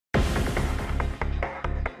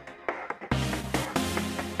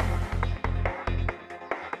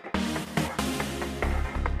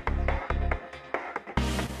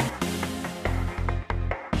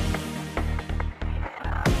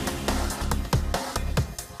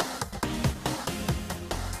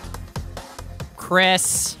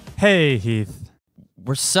Chris. Hey, Heath.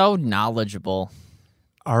 We're so knowledgeable.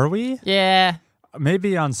 Are we? Yeah.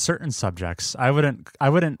 Maybe on certain subjects. I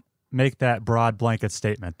wouldn't make that broad blanket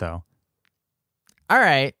statement, though. All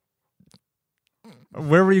right.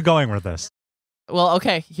 Where were you going with this? Well,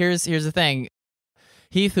 okay, here's the thing.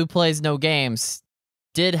 Heath, who plays no games,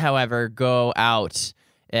 did, however, go out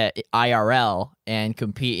at IRL and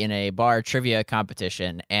compete in a bar trivia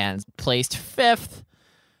competition and placed 5th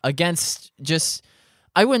against just,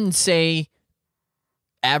 I wouldn't say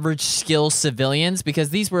average skill civilians, because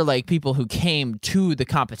these were like people who came to the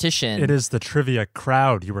competition. It is the trivia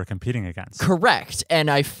crowd you were competing against. Correct. And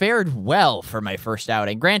I fared well for my first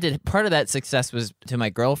outing. Granted, part of that success was to my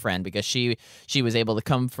girlfriend, because she was able to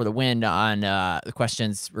come for the win on the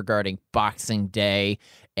questions regarding Boxing Day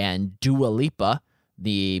and Dua Lipa,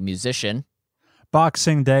 the musician.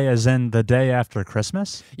 Boxing Day as in the day after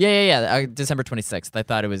Christmas? Yeah. December 26th. I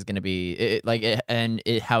thought it was going to be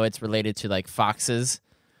how it's related to like foxes.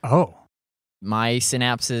 Oh. My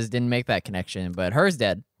synapses didn't make that connection, but hers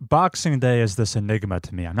did. Boxing Day is this enigma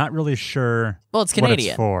to me. I'm not really sure Well, it's Canadian. what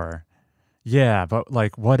it's for. Yeah, but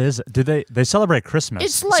like, what is it? Do they celebrate Christmas?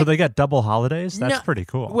 It's like, so they get double holidays? That's pretty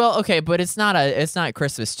cool. Well, okay, but it's not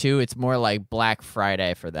Christmas too. It's more like Black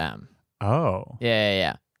Friday for them. Oh.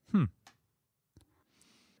 Yeah.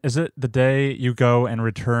 Is it the day you go and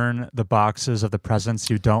return the boxes of the presents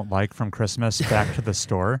you don't like from Christmas back to the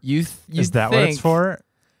store? Is that what it's for?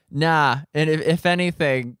 Nah, and if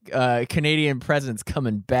anything, Canadian presents come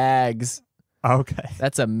in bags. Okay.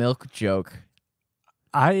 That's a milk joke.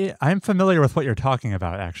 I'm familiar with what you're talking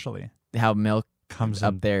about, actually. How milk comes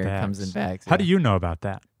up in there bags. comes in bags. How do you know about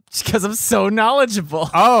that? Just because I'm so knowledgeable.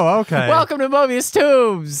 Oh, okay. Welcome to Mobius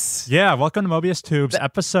Tunes. Yeah, welcome to Mobius Tunes,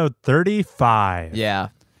 episode 35. Yeah.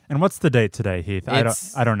 And what's the date today, Heath?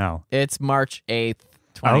 I don't know. It's March 8th,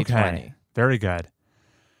 2020. Okay, very good.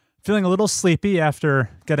 Feeling a little sleepy after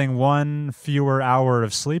getting one fewer hour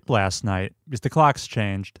of sleep last night because the clock's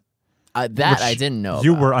changed. That I didn't know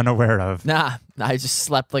You about. were unaware of. Nah, I just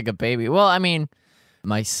slept like a baby. Well, I mean,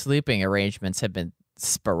 my sleeping arrangements have been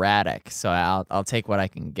sporadic, so I'll take what I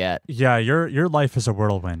can get. Yeah, your life is a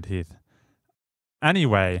whirlwind, Heath.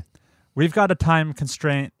 Anyway, we've got a time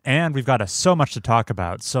constraint and we've got so much to talk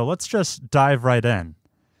about, so let's just dive right in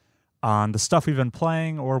on the stuff we've been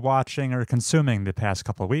playing or watching or consuming the past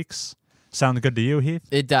couple of weeks. Sound good to you, Heath?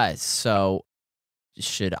 It does. So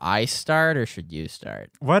should I start or should you start?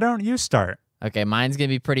 Why don't you start? Okay, mine's going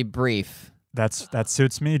to be pretty brief. That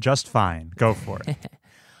suits me just fine. Go for it.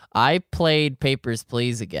 I played Papers,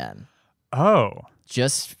 Please again. Oh.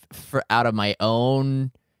 Just out of my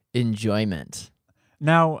own enjoyment.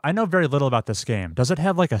 Now, I know very little about this game. Does it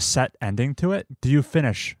have like a set ending to it? Do you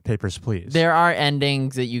finish Papers, Please? There are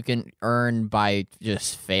endings that you can earn by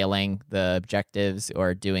just failing the objectives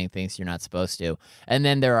or doing things you're not supposed to. And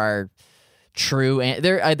then there are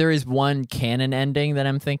there is one canon ending that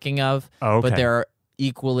I'm thinking of, okay. But there are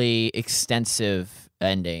equally extensive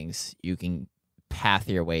endings you can path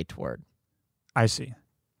your way toward. I see.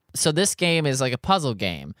 So this game is like a puzzle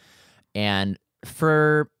game, and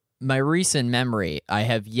for my recent memory, I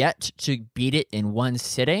have yet to beat it in one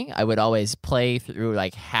sitting. I would always play through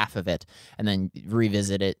like half of it and then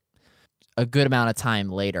revisit it a good amount of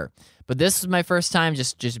time later. But this is my first time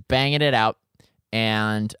just banging it out,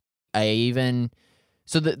 and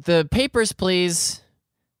the Papers, Please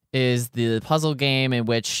is the puzzle game in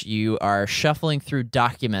which you are shuffling through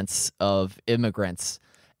documents of immigrants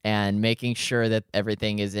and making sure that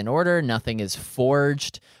everything is in order, nothing is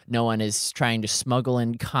forged, no one is trying to smuggle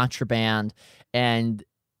in contraband, and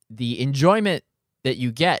the enjoyment that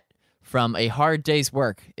you get from a hard day's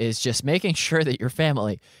work is just making sure that your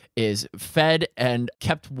family is fed and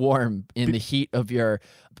kept warm in the heat of your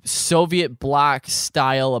Soviet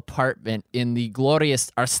bloc-style apartment in the glorious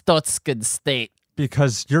Arstotzka state.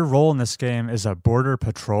 Because your role in this game is a border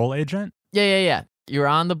patrol agent? Yeah. You're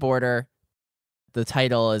on the border. The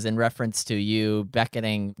title is in reference to you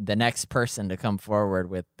beckoning the next person to come forward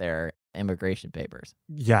with their immigration papers.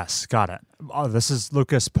 Yes, got it. Oh, this is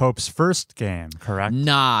Lucas Pope's first game, correct?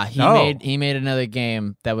 Nah, he made another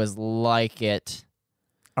game that was like it.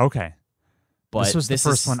 Okay. But this was the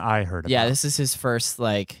first one I heard about. Yeah, this is his first,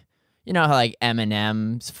 like, you know how like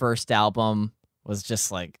Eminem's first album was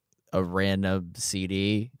just like a random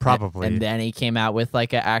CD? Probably. And then he came out with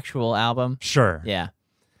like an actual album? Sure. Yeah.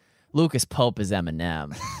 Lucas Pope is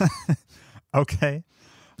Eminem. Okay.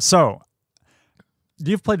 So,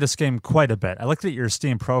 you've played this game quite a bit. I looked at your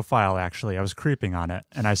Steam profile, actually. I was creeping on it,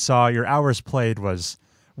 and I saw your hours played was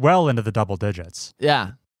well into the double digits.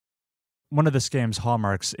 Yeah. One of this game's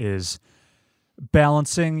hallmarks is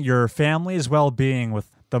balancing your family's well-being with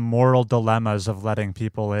the moral dilemmas of letting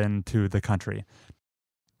people into the country.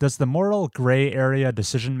 Does the moral gray area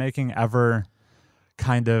decision-making ever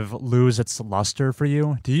kind of lose its luster for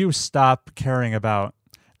you? Do you stop caring about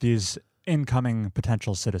these incoming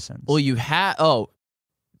potential citizens? Well, you have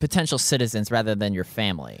potential citizens rather than your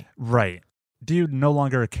family. Right. Do you no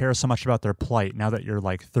longer care so much about their plight now that you're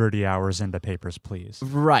like 30 hours into Papers, Please?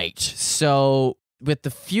 Right. So with the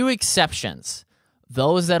few exceptions,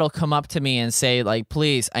 those that'll come up to me and say, like,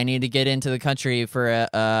 please, I need to get into the country for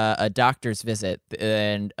a doctor's visit,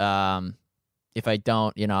 and if I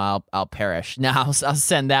don't, I'll perish. Now I'll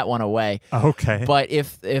send that one away. Okay. But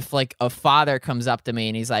if like a father comes up to me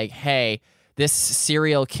and he's like, hey, this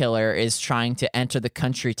serial killer is trying to enter the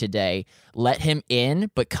country today, let him in,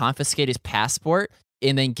 but confiscate his passport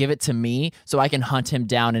and then give it to me so I can hunt him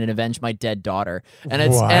down and avenge my dead daughter. And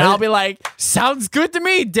I'll be like, sounds good to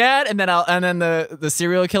me, Dad. And then the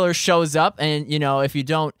serial killer shows up, and if you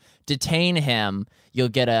don't detain him, you'll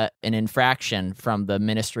get an infraction from the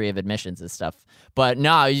Ministry of Admissions and stuff. But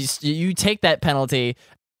no, you take that penalty,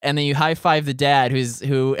 and then you high five the dad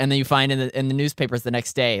and then you find in the newspapers the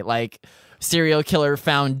next day, like, serial killer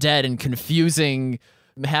found dead in confusing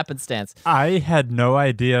happenstance. I had no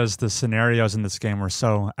ideas the scenarios in this game were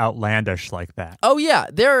so outlandish like that. Oh yeah,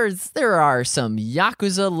 there are some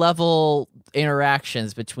Yakuza level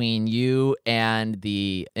interactions between you and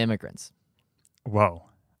the immigrants. Whoa.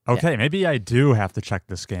 Okay, maybe I do have to check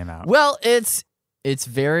this game out. Well, it's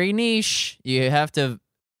very niche. You have to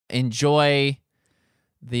enjoy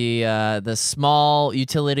the small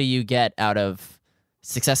utility you get out of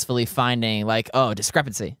successfully finding, like,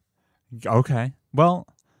 discrepancy. Okay. Well,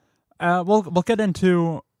 we'll get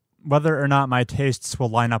into whether or not my tastes will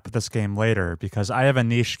line up with this game later, because I have a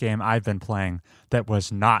niche game I've been playing that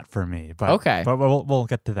was not for me. But okay. But we'll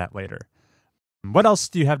get to that later. What else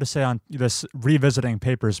do you have to say on this revisiting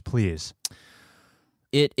Papers, Please?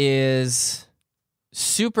 It is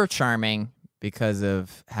super charming because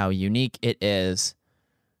of how unique it is.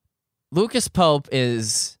 Lucas Pope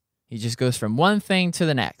he just goes from one thing to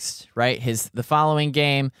the next, right? The following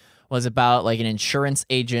game was about like an insurance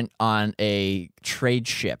agent on a trade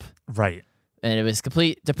ship. Right. And it was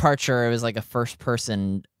complete departure. It was like a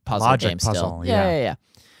first-person puzzle Logic game puzzle, still. Yeah.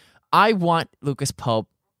 I want Lucas Pope,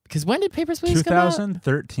 because when did Papers, Please come out?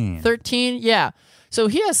 2013. 13? Yeah. So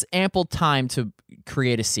he has ample time to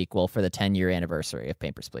create a sequel for the 10-year anniversary of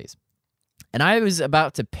Papers, Please. And I was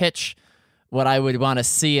about to pitch what I would want to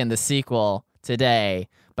see in the sequel today,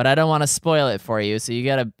 but I don't want to spoil it for you. So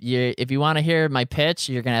if you want to hear my pitch,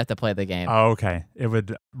 you're going to have to play the game. Oh, okay. It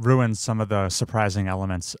would ruin some of the surprising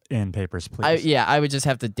elements in Papers, Please. I would just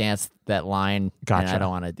have to dance that line. Gotcha. And I don't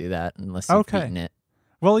want to do that unless you've beaten it.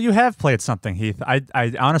 Well, you have played something, Heath.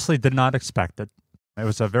 I honestly did not expect it. It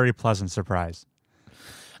was a very pleasant surprise.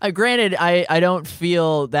 Granted, I don't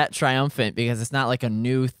feel that triumphant because it's not like a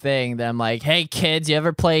new thing that I'm like, hey, kids, you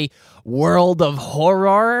ever play World of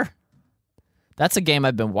Horror? That's a game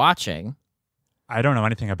I've been watching. I don't know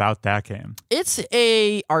anything about that game. It's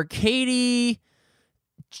a arcadey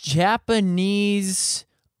Japanese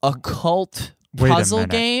occult puzzle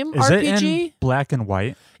game Is RPG. It in black and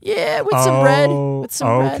white? Yeah, with some red. With some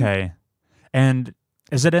red. Okay. And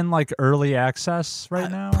is it in like early access right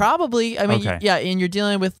now? Probably. I mean, okay. Yeah, and you're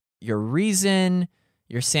dealing with your reason,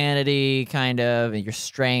 your sanity, kind of, and your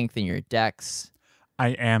strength and your dex. I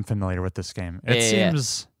am familiar with this game. It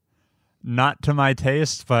seems not to my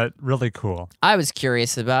taste, but really cool. I was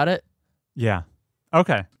curious about it. Yeah.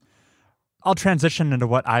 Okay. I'll transition into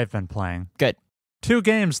what I've been playing. Good. 2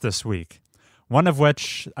 games this week. One of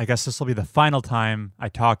which, I guess this will be the final time I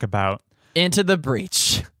talk about. Into the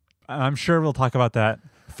Breach. I'm sure we'll talk about that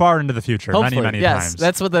far into the future. Hopefully, many yes, times.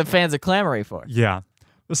 That's what the fans are clamoring for. Yeah.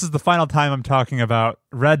 This is the final time I'm talking about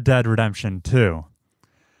Red Dead Redemption 2.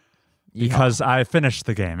 Because I finished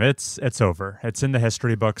the game. It's over. It's in the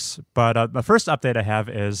history books. But the first update I have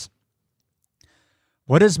is,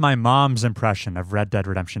 what is my mom's impression of Red Dead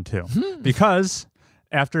Redemption 2? Because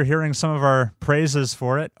after hearing some of our praises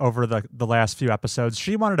for it over the last few episodes,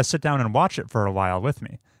 she wanted to sit down and watch it for a while with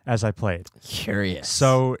me as I played. Curious.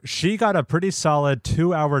 So she got a pretty solid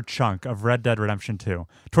 2-hour chunk of Red Dead Redemption 2.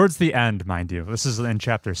 Towards the end, mind you. This is in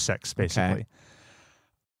Chapter 6, basically. Okay.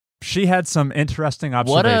 She had some interesting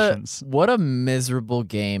observations. What a miserable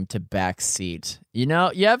game to backseat.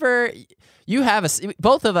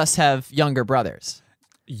 Both of us have younger brothers.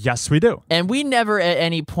 Yes, we do. And we never at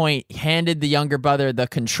any point handed the younger brother the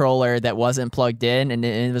controller that wasn't plugged in, and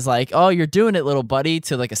it was like, "Oh, you're doing it, little buddy,"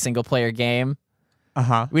 to like a single player game.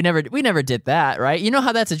 Uh-huh. We never did that, right? You know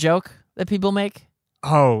how that's a joke that people make?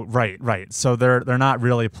 Oh, right. So they're not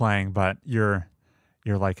really playing, but you're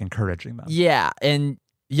like encouraging them. Yeah, and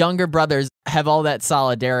younger brothers have all that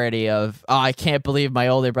solidarity of, oh, I can't believe my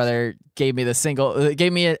older brother gave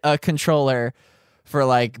me a controller for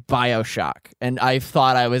like BioShock, and I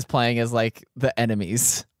thought I was playing as like the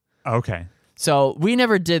enemies. Okay. So we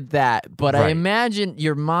never did that, but I Right. imagine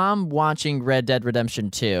your mom watching Red Dead Redemption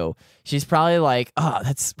 2, she's probably like, oh,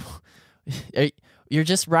 you're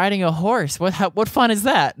just riding a horse. What fun is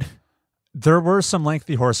that? There were some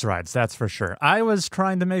lengthy horse rides, that's for sure. I was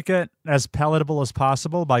trying to make it as palatable as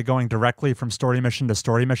possible by going directly from story mission to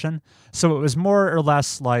story mission. So it was more or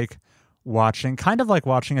less like kind of like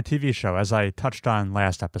watching a TV show, as I touched on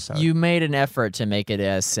last episode. You made an effort to make it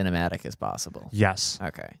as cinematic as possible. Yes.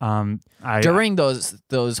 Okay. During During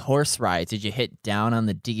those horse rides, did you hit down on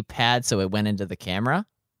the D-pad so it went into the camera?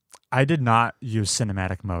 I did not use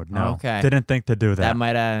cinematic mode. No. Okay. Didn't think to do that. That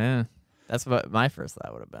might have. That's what my first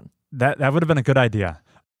thought would have been. That would have been a good idea.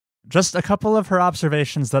 Just a couple of her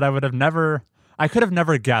observations that I could have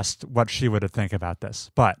never guessed what she would have think about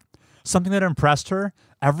this. But something that impressed her,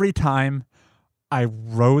 every time I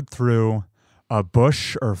rode through a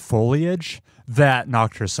bush or foliage, that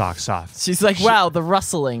knocked her socks off. She's like, wow, the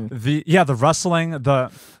rustling. The rustling,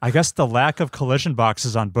 I guess the lack of collision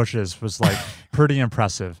boxes on bushes was like pretty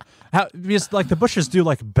impressive. Because like the bushes do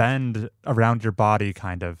like bend around your body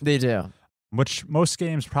kind of. They do. Which most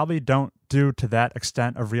games probably don't do to that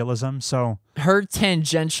extent of realism. So her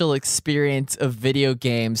tangential experience of video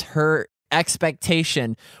games, her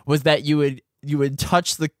expectation was that you would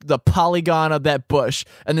touch the polygon of that bush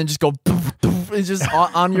and then just go poof, poof, and just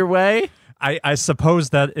on your way. I suppose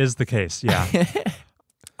that is the case. Yeah.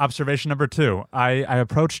 Observation number 2. I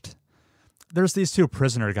approached. There's these 2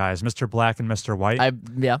 prisoner guys, Mr. Black and Mr. White. I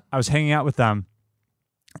was hanging out with them,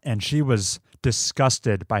 and she was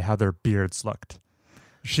disgusted by how their beards looked.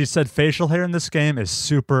 She said facial hair in this game is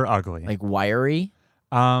super ugly. Like wiry?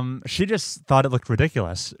 She just thought it looked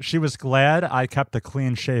ridiculous. She was glad I kept a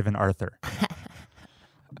clean-shaven Arthur.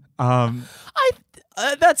 I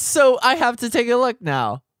have to take a look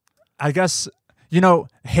now. I guess,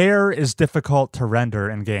 hair is difficult to render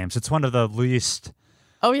in games. It's one of the least...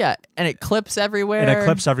 Oh, yeah, and it clips everywhere.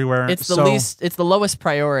 It's the lowest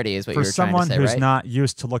priority is what you were trying to say, right? For someone who's not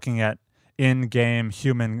used to looking at in-game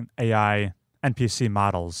human AI NPC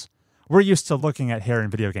models, we're used to looking at hair in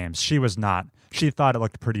video games. She was not. She thought it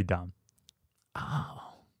looked pretty dumb.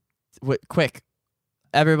 Oh. Quick.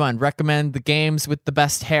 Everyone, recommend the games with the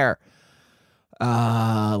best hair.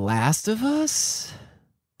 Last of Us?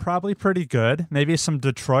 Probably pretty good. Maybe some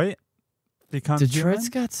Detroit. Detroit's human?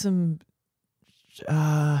 got some...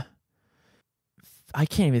 I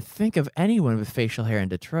can't even think of anyone with facial hair in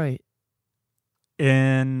Detroit.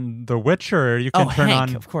 In The Witcher, you can turn Hank,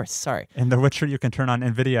 on... of course, sorry. In The Witcher, you can turn on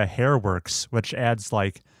NVIDIA Hairworks, which adds,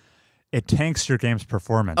 it tanks your game's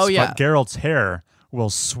performance. Oh, yeah. But Geralt's hair will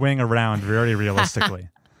swing around very realistically.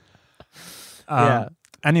 Yeah.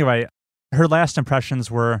 Anyway, her last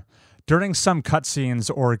impressions were, during some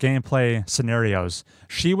cutscenes or gameplay scenarios,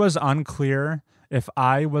 she was unclear if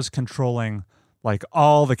I was controlling,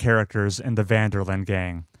 all the characters in the Vanderlyn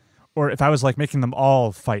gang, or if I was making them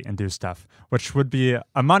all fight and do stuff, which would be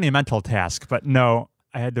a monumental task. But no,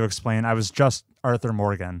 I had to explain. I was just Arthur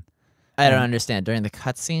Morgan. I don't understand. During the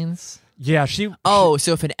cutscenes? Yeah,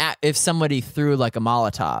 so if somebody threw a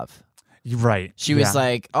Molotov, right? She was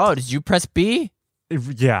like, "Oh, did you press B?"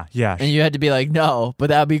 Yeah. And you had to be like, "No," but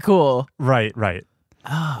that would be cool. Right.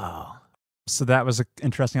 Oh. So that was an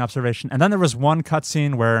interesting observation. And then there was one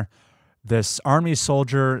cutscene where this army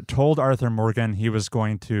soldier told Arthur Morgan he was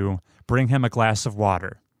going to bring him a glass of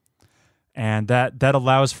water. And that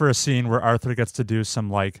allows for a scene where Arthur gets to do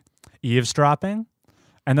some eavesdropping.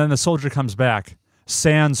 And then the soldier comes back,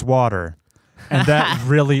 sans water. And that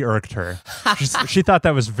really irked her. She thought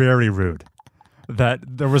that was very rude, that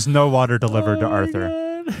there was no water delivered to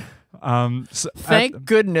Arthur. Thank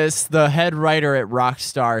goodness the head writer at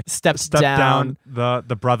Rockstar stepped down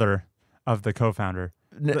the brother of the co-founder.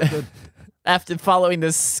 After following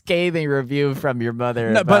this scathing review from your mother.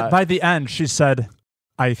 No, but by the end, she said,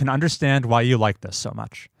 I can understand why you like this so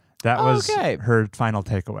much. That was her final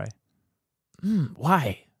takeaway.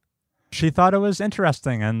 Why? She thought it was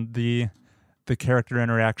interesting, and the character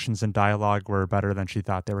interactions and dialogue were better than she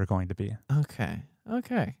thought they were going to be.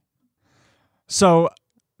 Okay. So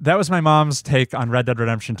that was my mom's take on Red Dead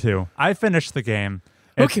Redemption 2. I finished the game.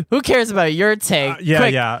 Who cares about your take?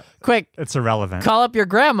 Quick. It's irrelevant. Call up your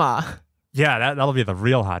grandma. Yeah, that'll be the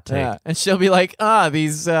real hot take. Yeah, and she'll be like,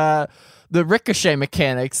 these the ricochet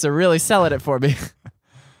mechanics are really selling it for me.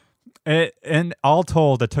 And all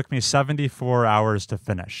told, it took me 74 hours to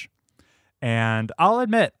finish. And I'll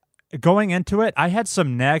admit, going into it, I had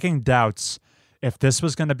some nagging doubts if this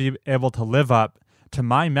was going to be able to live up to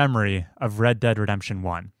my memory of Red Dead Redemption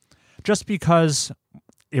 1. Just because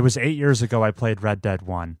it was 8 years ago I played Red Dead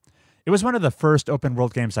 1. It was one of the first open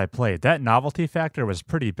world games I played. That novelty factor was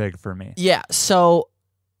pretty big for me. Yeah, so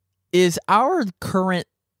is our current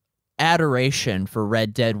adoration for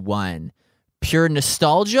Red Dead 1 pure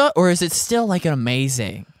nostalgia, or is it still like an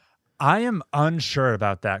amazing? I am unsure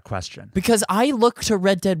about that question. Because I look to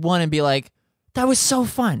Red Dead 1 and be like, that was so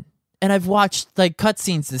fun. And I've watched like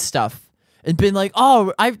cutscenes and stuff and been like,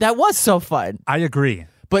 oh, that was so fun. I agree.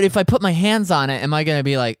 But if I put my hands on it, am I going to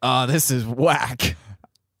be like, oh, this is whack?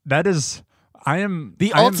 That is... I am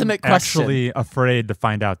ultimate question. Actually afraid to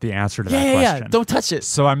find out the answer to that question. Yeah, don't touch it.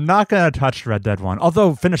 So I'm not going to touch Red Dead 1,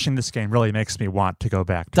 although finishing this game really makes me want to go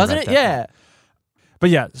back to Doesn't Red it? Dead Yeah. 1. But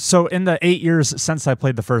yeah, so in the 8 years since I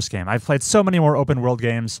played the first game, I've played so many more open world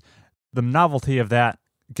games. The novelty of that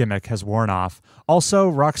gimmick has worn off. Also,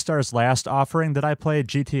 Rockstar's last offering that I played,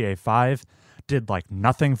 GTA 5, did like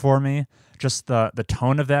nothing for me. Just the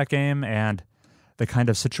tone of that game and the kind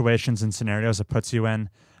of situations and scenarios it puts you in,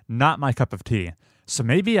 not my cup of tea. So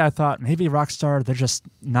maybe I thought, maybe Rockstar, they're just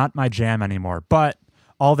not my jam anymore. But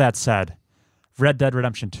all that said, Red Dead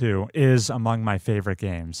Redemption 2 is among my favorite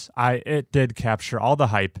games. It did capture all the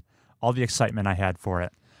hype, all the excitement I had for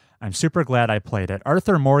it. I'm super glad I played it.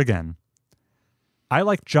 Arthur Morgan, I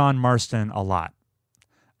like John Marston a lot.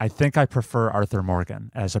 I think I prefer Arthur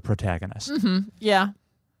Morgan as a protagonist. Mm-hmm. Yeah.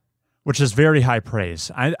 Which is very high praise.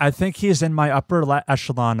 I think he's in my upper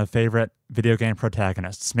echelon of favorite video game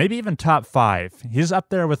protagonists, maybe even top 5. He's up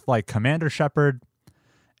there with like Commander Shepard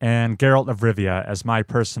and Geralt of Rivia as my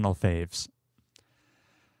personal faves.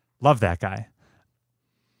 Love that guy.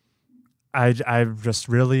 I'm just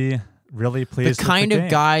really, really pleased. The kind with the of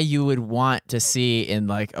game. guy you would want to see in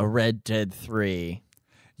like a Red Dead 3.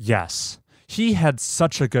 Yes. He had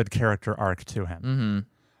such a good character arc to him.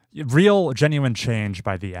 Mm-hmm. Real, genuine change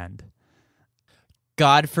by the end.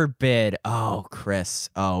 God forbid. Oh, Chris.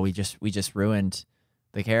 Oh, we just ruined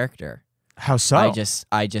the character. How so?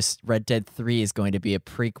 I just Red Dead 3 is going to be a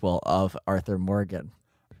prequel of Arthur Morgan.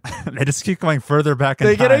 They just keep going further back in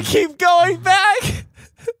They're time. going to keep going back.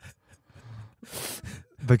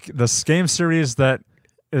 The game series that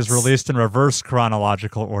is released in reverse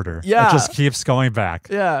chronological order. Yeah. It just keeps going back.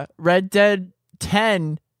 Yeah. Red Dead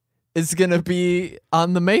 10 is going to be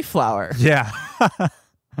on the Mayflower. Yeah.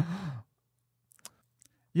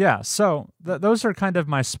 Yeah, so those are kind of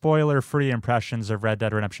my spoiler-free impressions of Red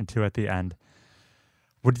Dead Redemption 2 at the end.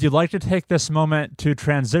 Would you like to take this moment to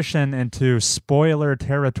transition into spoiler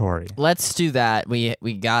territory? Let's do that. We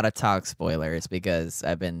got to talk spoilers because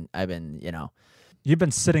I've been, You've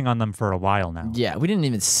been sitting on them for a while now. Yeah, we didn't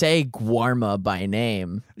even say Guarma by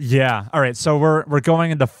name. Yeah. All right, so we're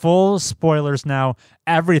going into full spoilers now.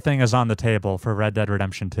 Everything is on the table for Red Dead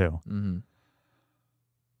Redemption 2. Mm-hmm.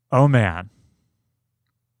 Oh, man.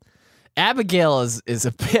 Abigail is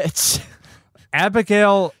a bitch.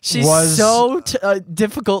 Abigail She's was... so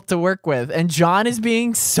difficult to work with, and John is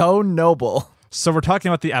being so noble. So we're talking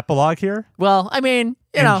about the epilogue here? Well, I mean,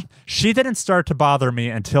 you know. She didn't start to bother me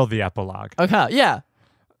until the epilogue. Okay, yeah.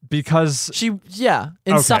 Because...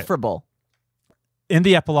 insufferable. In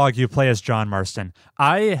the epilogue, you play as John Marston.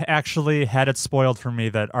 I actually had it spoiled for me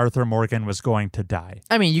that Arthur Morgan was going to die.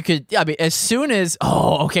 I mean, as soon as,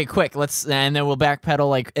 quick, and then we'll backpedal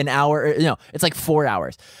like an hour. No, it's like 4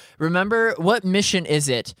 hours. Remember, what mission is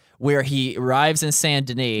it where he arrives in Saint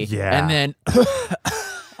Denis and then...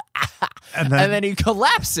 and then he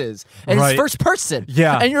collapses, and it's first person.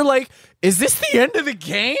 Yeah. And you're like, is this the end of the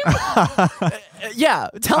game? Yeah.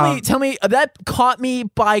 Tell me, that caught me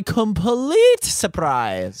by complete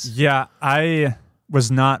surprise. Yeah, I was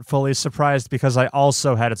not fully surprised because I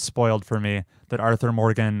also had it spoiled for me that Arthur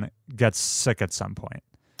Morgan gets sick at some point.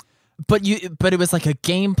 But it was like a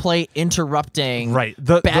gameplay interrupting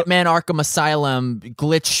Batman Arkham Asylum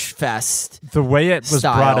glitch fest. The way it was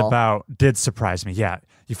style. brought about did surprise me. Yeah.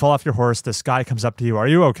 You fall off your horse, this guy comes up to you, are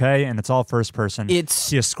you okay? And it's all first person. He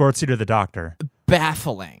escorts you to the doctor.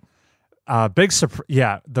 Baffling.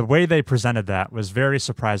 The way they presented that was very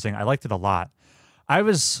surprising. I liked it a lot. I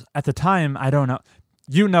was, at the time, I don't know,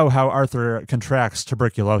 you know how Arthur contracts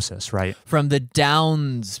tuberculosis, right? From the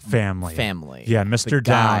Downs family. Yeah, Mr.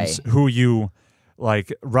 Downs, who you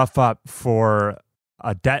like rough up for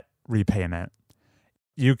a debt repayment.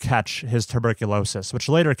 You catch his tuberculosis, which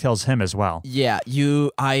later kills him as well. Yeah,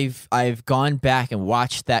 I've gone back and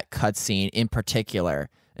watched that cutscene in particular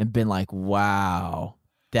and been like, wow,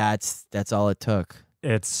 that's all it took.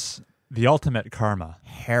 It's the ultimate karma.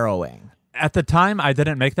 Harrowing. At the time, I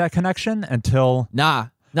didn't make that connection until... Nah,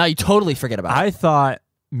 you totally forget about it. I thought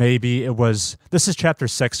maybe it was... This is chapter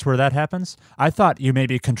 6 where that happens. I thought you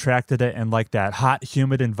maybe contracted it in like that hot,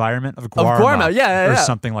 humid environment of Guarma. Yeah. Or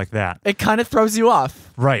something like that. It kind of throws you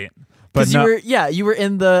off. Right. Because you were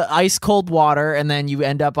in the ice cold water, and then you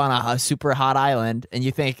end up on a super hot island, and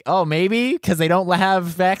you think, oh, maybe because they don't have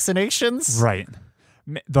vaccinations. Right.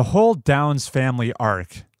 The whole Downs family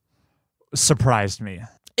arc surprised me.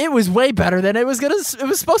 It was way better than it was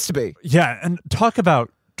supposed to be. Yeah, and talk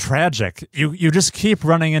about tragic. You just keep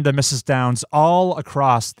running into Mrs. Downs all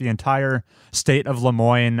across the entire state of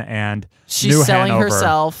Lemoyne and she's New selling Hanover,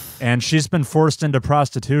 herself, and she's been forced into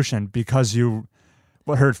prostitution because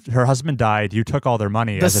her husband died. You took all their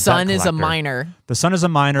money. The as a son debt is a collector. minor. The son is a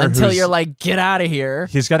minor until you're like, get out of here.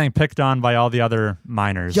 He's getting picked on by all the other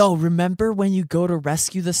minors. Yo, remember when you go to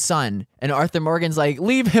rescue the son and Arthur Morgan's like,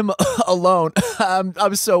 leave him alone.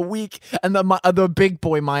 I'm so weak. And the big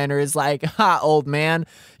boy minor is like, ha, old man,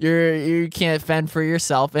 you can't fend for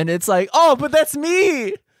yourself. And it's like, oh, but that's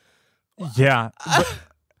me. Yeah.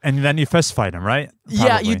 And then you fist fight him, right? Probably.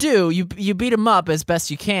 Yeah, you do. You beat him up as best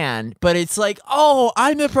you can, but it's like, oh,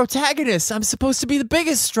 I'm the protagonist. I'm supposed to be the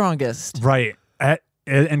biggest, strongest. Right.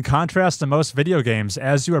 In contrast to most video games,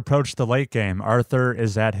 as you approach the late game, Arthur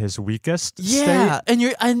is at his weakest state.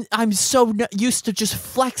 And I'm so used to just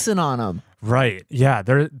flexing on him. Right. Yeah.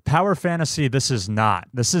 Power fantasy. This is not.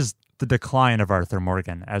 This is the decline of Arthur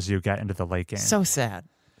Morgan as you get into the late game. So sad.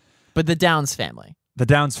 But the Downs family. The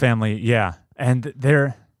Downs family. Yeah, and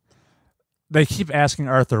they keep asking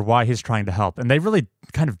Arthur why he's trying to help, and they really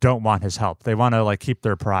kind of don't want his help. They want to like keep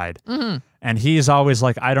their pride. Mm-hmm. And he's always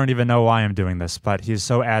like, I don't even know why I'm doing this, but he's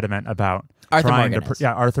so adamant about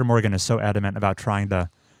Arthur Morgan is so adamant about trying to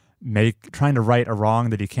right a wrong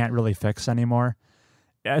that he can't really fix anymore.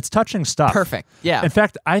 Yeah, it's touching stuff. Perfect. Yeah. In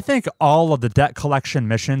fact, I think all of the debt collection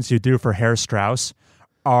missions you do for Herr Strauss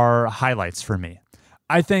are highlights for me.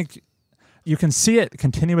 I think you can see it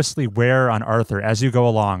continuously wear on Arthur as you go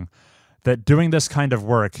along, that doing this kind of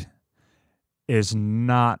work is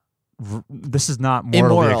not morally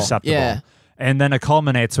immoral. acceptable. Yeah. And then it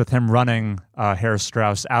culminates with him running Herr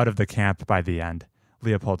Strauss out of the camp by the end,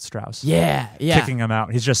 Leopold Strauss. Yeah. Kicking him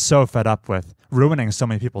out. He's just so fed up with ruining so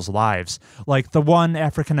many people's lives. Like the one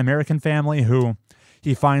African-American family who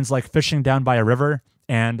he finds like fishing down by a river,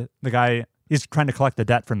 and the guy... He's trying to collect the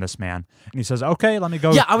debt from this man. And he says, okay, let me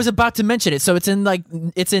go. Yeah, I was about to mention it. So it's in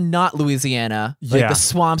not Louisiana, like the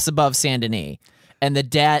swamps above Saint Denis. And the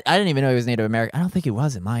dad, I didn't even know he was Native American. I don't think he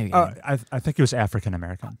was in my game. I think he was African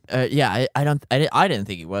American. Yeah, I didn't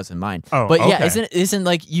think he was in mine. Oh, but yeah, okay. isn't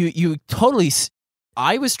like you totally,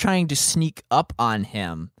 I was trying to sneak up on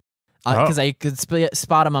him because I could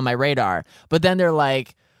spot him on my radar. But then they're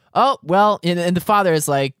like, oh, well, and the father is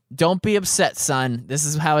like, don't be upset, son. This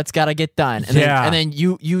is how it's got to get done. And then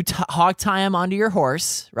you hog tie him onto your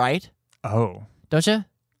horse, right? Oh. Don't you?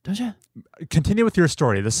 Continue with your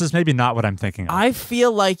story. This is maybe not what I'm thinking of. I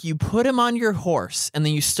feel like you put him on your horse, and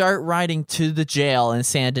then you start riding to the jail in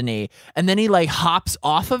Saint Denis, and then he like hops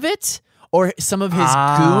off of it, or some of his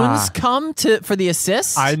goons come for the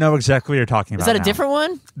assist. I know exactly what you're talking about. Is that a different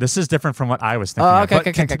one? This is different from what I was thinking of.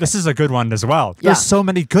 Okay. This is a good one as well. Yeah. There's so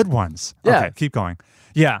many good ones. Yeah. Okay, keep going.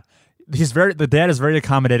 Yeah. The dad is very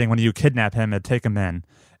accommodating when you kidnap him and take him in.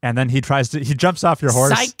 And then he jumps off your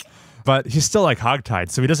horse. Psych! But he's still like hogtied,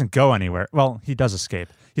 so he doesn't go anywhere. Well, he does escape.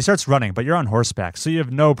 He starts running, but you're on horseback, so you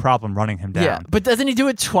have no problem running him down. Yeah, but doesn't he do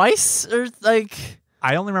it twice? Or like...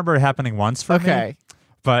 I only remember it happening once for me.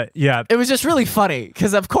 But yeah. It was just really funny,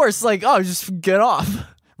 because of course, like, oh, just get off.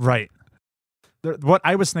 Right. What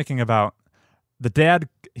I was thinking about, the dad,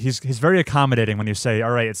 he's very accommodating when you say,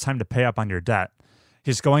 all right, it's time to pay up on your debt.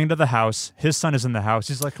 He's going into the house. His son is in the house.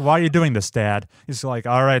 He's like, why are you doing this, Dad? He's like,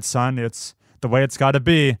 all right, son, it's the way it's got to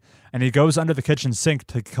be. And he goes under the kitchen sink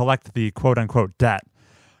to collect the quote-unquote debt.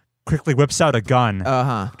 Quickly whips out a gun,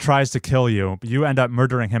 tries to kill you. But you end up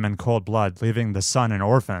murdering him in cold blood, leaving the son an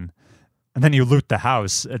orphan. And then you loot the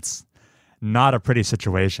house. It's not a pretty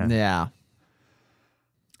situation. Yeah.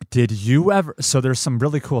 Did you ever... So there's some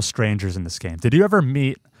really cool strangers in this game. Did you ever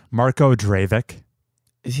meet Marko Drevik?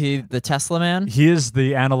 Is he the Tesla man? He is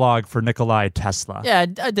the analog for Nikolai Tesla. Yeah,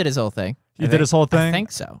 I did his whole thing. You did his whole thing? I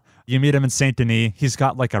think so. You meet him in Saint Denis. He's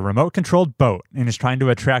got like a remote-controlled boat, and he's trying to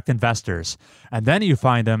attract investors. And then you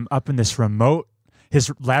find him up in his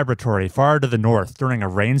laboratory far to the north during a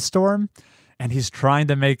rainstorm, and he's trying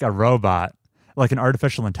to make a robot, like an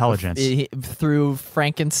artificial intelligence. Through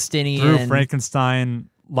Frankenstein. Frankenstein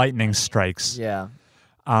lightning strikes. Yeah.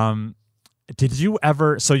 Did you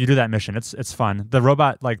ever? So you do that mission. It's fun. The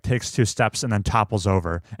robot like takes 2 steps and then topples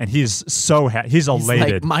over, and he's so he's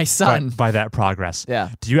elated. Like, my son. by that progress. Yeah.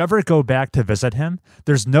 Do you ever go back to visit him?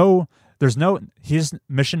 There's no. His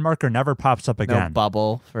mission marker never pops up again. No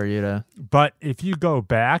bubble for you to. But if you go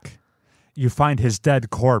back, you find his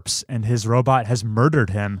dead corpse, and his robot has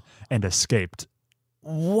murdered him and escaped.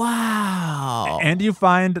 Wow. And you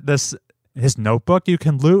find his notebook you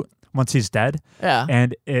can loot once he's dead. Yeah.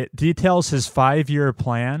 And it details his 5-year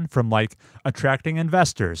plan from like attracting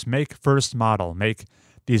investors, make first model, make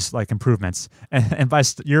these like improvements. And by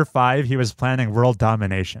year 5, he was planning world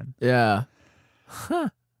domination. Yeah. Huh.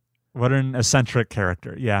 What an eccentric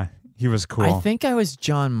character. Yeah, he was cool. I think I was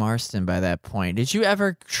John Marston by that point. Did you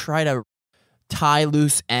ever try to tie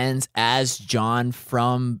loose ends as John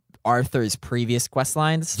from Arthur's previous quest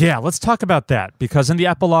lines? Yeah, let's talk about that, because in the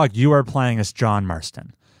epilogue, you are playing as John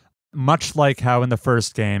Marston. Much like how in the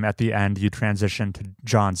first game, at the end, you transition to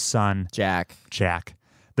John's son, Jack.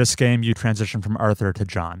 This game, you transition from Arthur to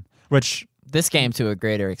John, which... This game to a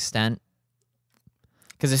greater extent.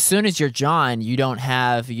 Because as soon as you're John, you don't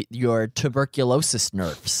have your tuberculosis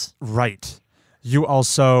nerfs. Right. You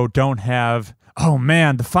also don't have... Oh,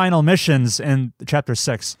 man, the final missions in Chapter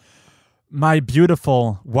 6. My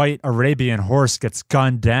beautiful white Arabian horse gets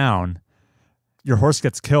gunned down. Your horse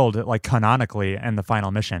gets killed, like, canonically in the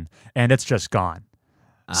final mission, and it's just gone.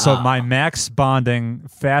 Oh. So my max bonding,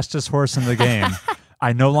 fastest horse in the game,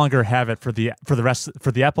 I no longer have it for the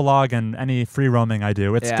epilogue and any free roaming I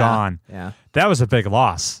do. It's gone. Yeah. That was a big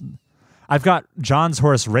loss. I've got John's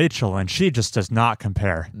horse, Rachel, and she just does not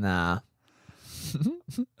compare. Nah.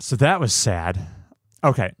 So that was sad.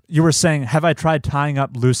 Okay, you were saying, have I tried tying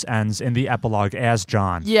up loose ends in the epilogue as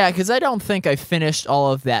John? Yeah, because I don't think I finished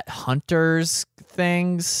all of that Hunter's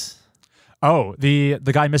things. Oh, the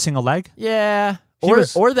guy missing a leg? Yeah.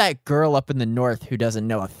 Or that girl up in the north who doesn't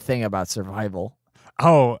know a thing about survival.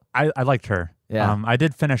 Oh, I liked her. Yeah. I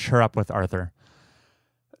did finish her up with Arthur.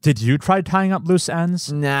 Did you try tying up loose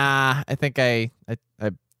ends? Nah, I think I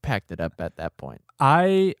packed it up at that point.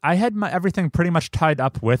 I had everything pretty much tied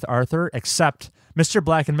up with Arthur, except Mr.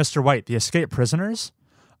 Black and Mr. White, the escaped prisoners.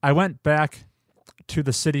 I went back to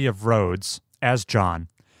the city of Rhodes as John,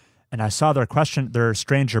 and I saw their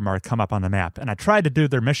stranger mark come up on the map, and I tried to do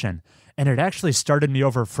their mission, and it actually started me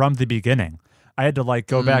over from the beginning. I had to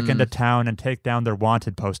go back into town and take down their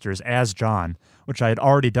wanted posters as John, which I had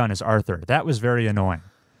already done as Arthur. That was very annoying.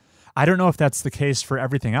 I don't know if that's the case for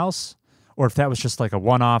everything else, or if that was just a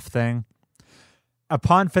one-off thing.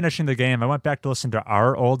 Upon finishing the game, I went back to listen to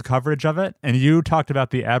our old coverage of it, and you talked about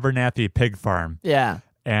the Abernathy pig farm. Yeah.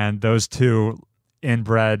 And those 2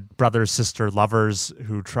 inbred brother-sister lovers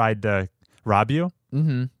who tried to rob you.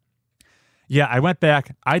 Mm-hmm. Yeah, I went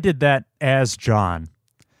back. I did that as John.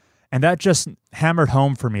 And that just hammered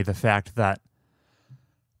home for me the fact that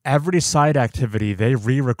every side activity they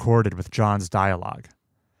re-recorded with John's dialogue.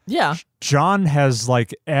 Yeah. John is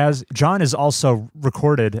also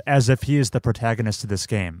recorded as if he is the protagonist of this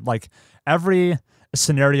game. Every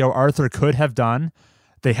scenario Arthur could have done,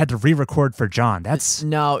 they had to re-record for John.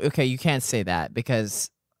 No, okay, you can't say that because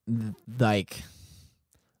the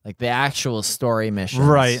actual story missions.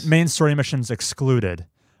 Right, main story missions excluded.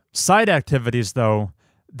 Side activities though,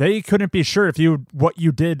 they couldn't be sure what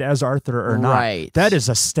you did as Arthur or not. Right. That is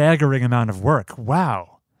a staggering amount of work.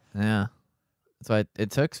 Wow. Yeah. That's why it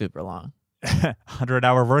took super long.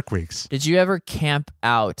 100-hour work weeks. Did you ever camp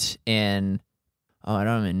out in, I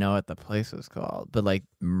don't even know what the place was called, but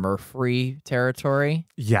Murfree territory?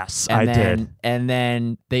 Yes, I did. And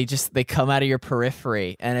then they come out of your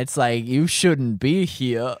periphery and it's you shouldn't be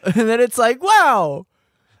here. And then it's wow.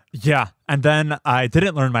 Yeah, and then I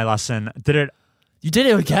didn't learn my lesson. You did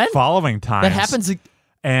it again? Following times. That happens.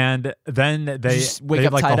 And then they wake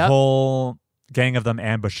up tied the up? whole gang of them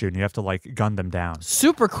ambush you, and you have to gun them down.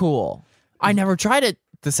 Super cool. I never tried it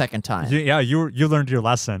the second time. Yeah, you learned your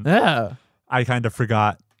lesson. Yeah. I kind of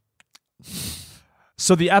forgot.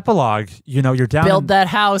 So the epilogue, you're down. Build that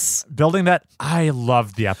house. Building that. I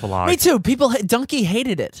loved the epilogue. Me too. Donkey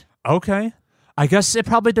hated it. Okay. I guess it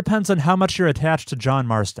probably depends on how much you're attached to John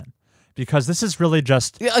Marston. Because this is really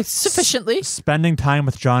just sufficiently spending time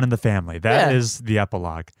with John and the family. That is the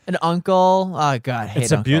epilogue. An uncle. Oh God, I hate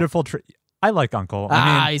it's Uncle. A beautiful. I like Uncle.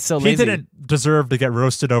 He's so lazy. He didn't deserve to get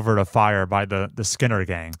roasted over at a fire by the Skinner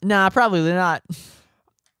gang. Nah, probably not.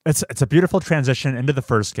 It's a beautiful transition into the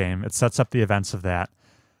first game. It sets up the events of that.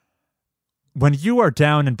 When you are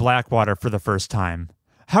down in Blackwater for the first time,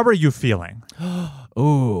 how are you feeling?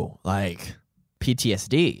 Ooh,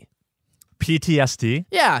 PTSD. PTSD?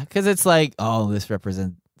 Yeah, because it's this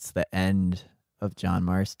represents the end of John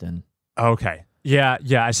Marston. Okay. Yeah,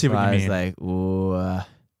 I see what I you was mean. like, ooh.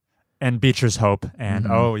 And Beecher's Hope, and Mhm.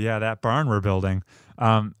 oh yeah, that barn we're building.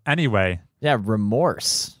 Anyway, Yeah,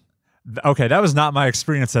 remorse. okay, that was not my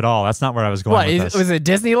experience at all. That's not where I was going What, with this. was it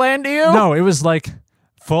Disneyland to you? No, it was like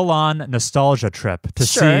full-on nostalgia trip to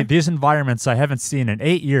see Sure. these environments I haven't seen in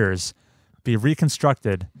 8 years be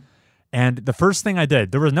reconstructed. And the first thing I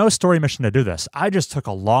did, there was no story mission to do this. I just took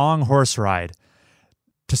a long horse ride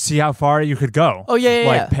to see how far you could go. Oh, yeah,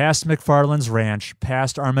 like yeah. past McFarlane's ranch,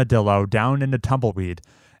 past Armadillo, down into Tumbleweed.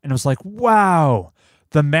 And it was like, wow,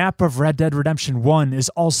 the map of Red Dead Redemption 1 is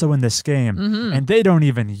also in this game. Mm-hmm. And they don't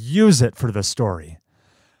even use it for the story.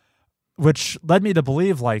 Which led me to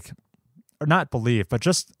believe, like, or not believe, but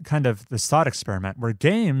just kind of this thought experiment where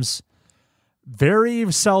games,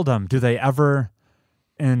 very seldom do they ever,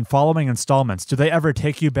 in following installments, do they ever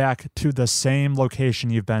take you back to the same location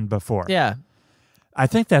you've been before? Yeah. I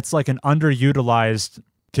think that's like an underutilized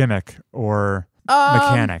gimmick or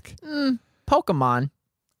mechanic. Pokemon.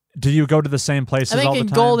 Do you go to the same places I think all the in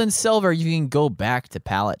time? Gold and Silver, you can go back to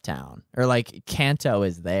Pallet Town. Or like Kanto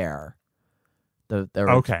is there.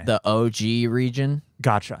 Okay. The OG region.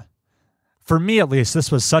 Gotcha. For me, at least,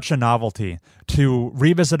 this was such a novelty to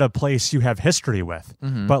revisit a place you have history with,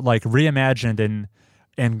 but like reimagined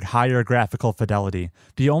in higher graphical fidelity.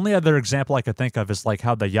 The only other example I could think of is like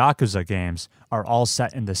how the Yakuza games are all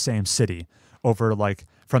set in the same city over like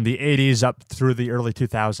from the 80s up through the early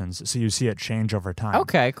 2000s. So you see it change over time.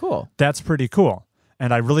 Okay, cool. That's pretty cool.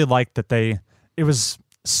 And I really liked that it was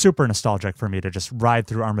super nostalgic for me to just ride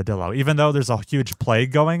through Armadillo, even though there's a huge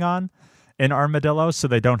plague going on in Armadillo, so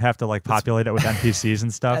they don't have to like populate it with NPCs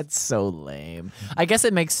and stuff. That's so lame. I guess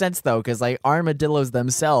it makes sense though, because like armadillos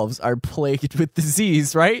themselves are plagued with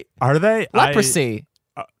disease, right? Are they? Leprosy.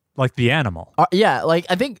 Like the animal. Yeah, like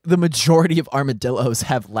I think the majority of armadillos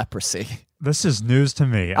have leprosy. This is news to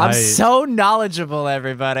me. I'm so knowledgeable,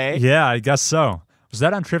 everybody. Yeah, I guess so. Was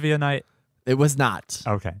that on trivia night? It was not.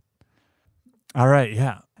 Okay. All right,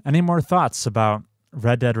 yeah. Any more thoughts about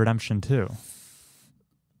Red Dead Redemption 2?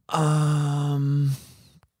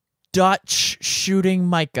 Dutch shooting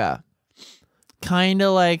Micah. Kind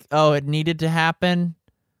of like, oh, it needed to happen,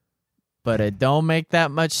 but it don't make that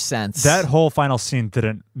much sense. That whole final scene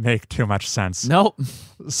didn't make too much sense. Nope.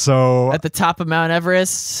 So At the top of Mount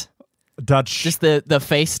Everest, Dutch, just the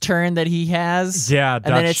face turn that he has. yeah, And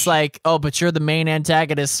then it's like, oh, but you're the main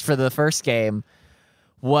antagonist for the first game.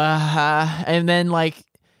 And then like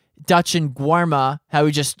Dutch and Guarma, how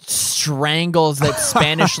he just strangles that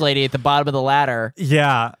Spanish lady at the bottom of the ladder.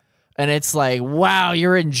 yeah, And it's like, wow,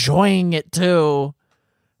 you're enjoying it too.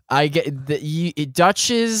 I get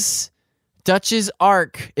Dutch's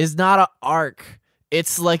arc is not an arc.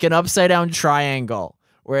 It's like an upside down triangle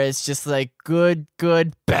where it's just like good,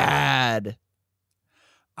 bad.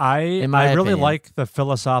 I In my really opinion. like the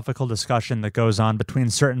philosophical discussion that goes on between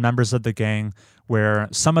certain members of the gang, where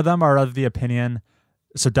some of them are of the opinion.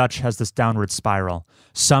 So Dutch has this downward spiral.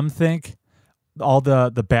 Some think all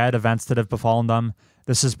the bad events that have befallen them,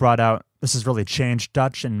 this has really changed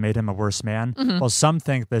Dutch and made him a worse man. While some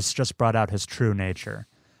think this just brought out his true nature.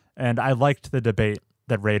 And I liked the debate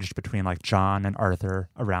that raged between like John and Arthur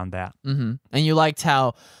around that. Mm-hmm. And you liked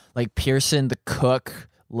how like Pearson the cook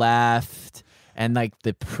laughed and like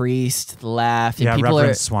the priest laughed. And Yeah,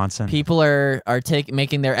 Reverend Swanson. People are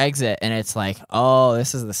making their exit, and it's like, oh,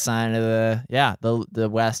 this is the sign of the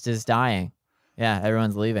West is dying. Yeah,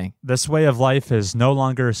 everyone's leaving. This way of life is no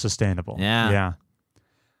longer sustainable. Yeah.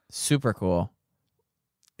 Super cool.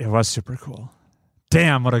 It was super cool.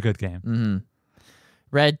 Damn, what a good game. Mm-hmm.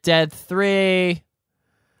 Red Dead 3.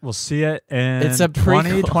 We'll see it in It's a prequel.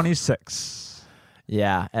 2026.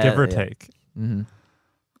 Yeah. Give or yeah. take. Mm-hmm.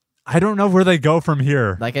 I don't know where they go from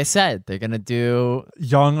here. Like I said, they're going to do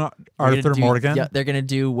Young Arthur Morgan. Yeah, they're gonna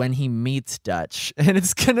do when he meets Dutch, and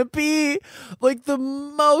it's gonna be like the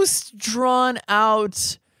most drawn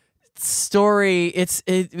out story.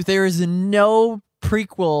 There is no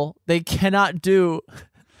prequel they cannot do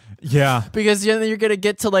Yeah. because you're gonna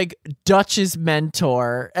get to like Dutch's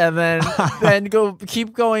mentor, and then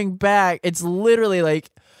keep going back. It's literally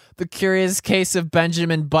like the Curious Case of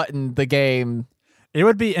Benjamin Button, the game. It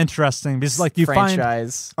would be interesting because, like, you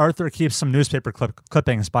franchise. find Arthur keeps some newspaper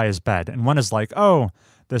clippings by his bed, and one is like, "Oh,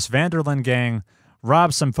 this Vanderlyn gang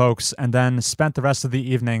robbed some folks and then spent the rest of the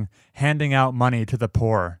evening handing out money to the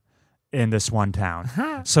poor in this one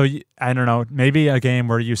town." So I don't know, maybe a game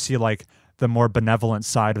where you see like the more benevolent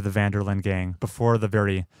side of the Vanderlyn gang before the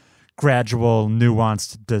very gradual,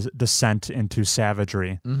 nuanced descent into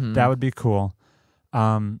savagery. Mm-hmm. That would be cool.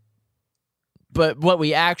 But what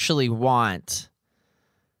we actually want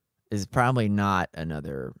is probably not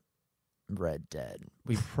another Red Dead.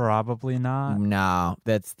 Probably not. No,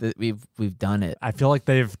 we've done it. I feel like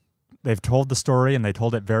they've told the story and they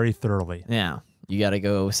told it very thoroughly. Yeah, you got to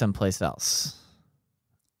go someplace else.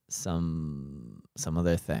 Some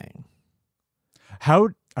other thing. All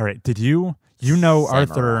right, did you know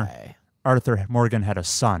Samurai. Arthur Morgan had a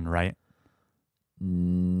son, right?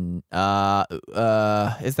 Is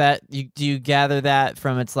that do you gather that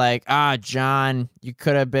from it's like, John, you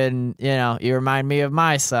could have been, you remind me of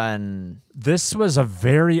my son. This was a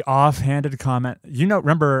very offhanded comment.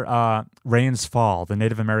 Remember Rain's Fall, the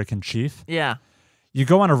Native American chief? Yeah. You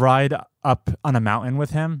go on a ride up on a mountain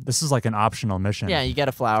with him. This is like an optional mission. Yeah, you get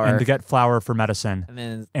a flower. And to get flour for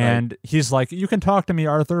medicine. And he's like, you can talk to me,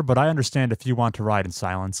 Arthur, but I understand if you want to ride in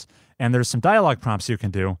silence. And there's some dialogue prompts you can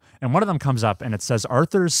do. And one of them comes up and it says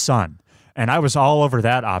Arthur's son. And I was all over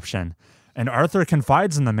that option. And Arthur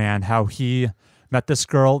confides in the man how he met this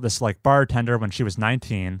girl, this like bartender when she was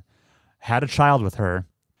 19, had a child with her,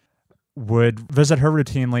 would visit her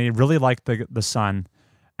routinely, really liked the son.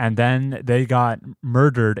 And then they got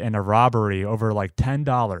murdered in a robbery over like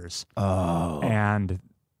 $10. Oh. And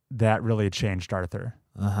that really changed Arthur.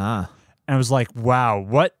 Uh-huh. And I was like, wow,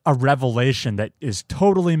 what a revelation that is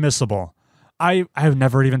totally missable. I've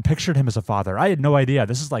never even pictured him as a father. I had no idea.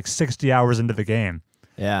 This is like 60 hours into the game.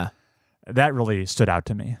 Yeah. That really stood out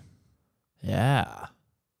to me. Yeah.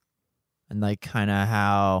 And like kind of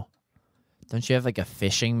how, don't you have like a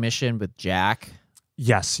fishing mission with Jack?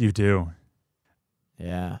 Yes, you do.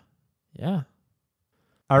 Yeah. Yeah.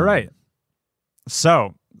 All right.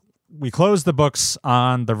 So we closed the books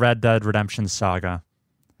on the Red Dead Redemption saga.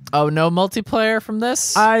 Oh, no multiplayer from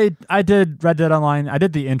this? I did Red Dead Online. I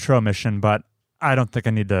did the intro mission, but I don't think I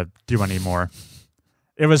need to do any more.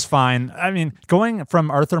 It was fine. I mean, going from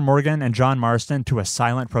Arthur Morgan and John Marston to a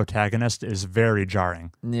silent protagonist is very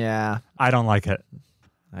jarring. Yeah. I don't like it.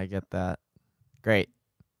 I get that. Great.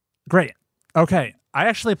 Okay. I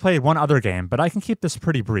actually played one other game, but I can keep this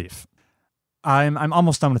pretty brief. I'm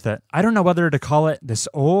almost done with it. I don't know whether to call it this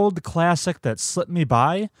old classic that slipped me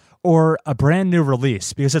by or a brand new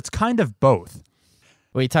release, because it's kind of both.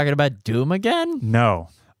 Were you talking about Doom again? No.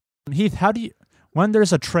 Heath, when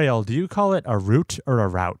there's a trail, do you call it a route or a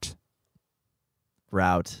route?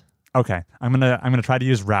 Route. Okay. I'm gonna try to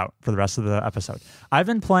use route for the rest of the episode. I've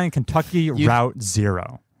been playing Kentucky Route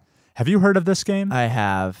Zero. Have you heard of this game? I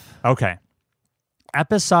have. Okay.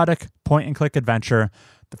 Episodic point-and-click adventure.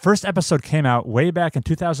 The first episode came out way back in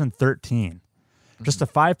 2013. Just a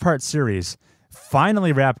 5-part series,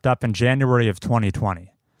 finally wrapped up in January of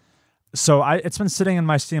 2020. So it's been sitting in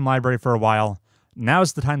my Steam library for a while.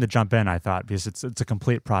 Now's the time to jump in, I thought, because it's a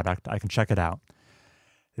complete product. I can check it out.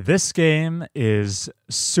 This game is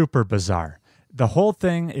super bizarre. The whole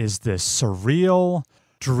thing is this surreal,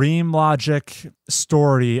 dream logic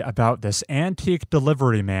story about this antique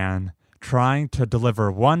delivery man trying to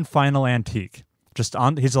deliver one final antique.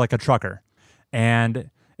 He's like a trucker.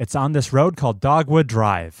 And it's on this road called Dogwood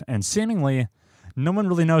Drive. And seemingly, no one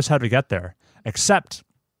really knows how to get there, except...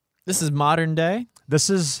 This is modern day?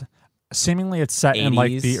 Seemingly it's set 80s. in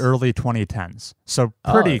like the early 2010s. So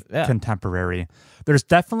pretty contemporary. There's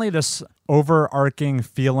definitely this overarching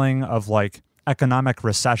feeling of like economic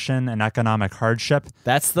recession and economic hardship.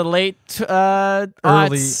 That's the late early,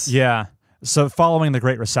 aughts. yeah. So following the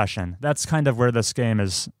Great Recession, that's kind of where this game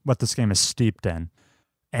is steeped in.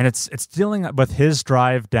 And it's dealing with his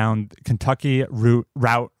drive down Kentucky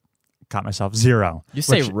route, got myself zero. You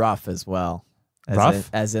say rough as well. Rough?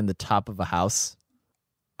 As in the top of a house?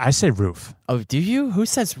 I say roof. Oh, do you? Who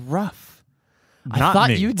says rough? Not I thought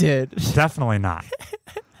me. you did. Definitely not.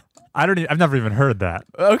 I've never even heard that.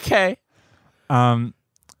 Okay.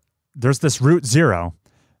 There's this Route Zero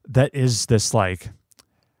that is this like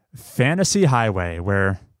fantasy highway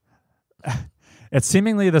where it's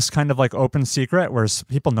seemingly this kind of like open secret where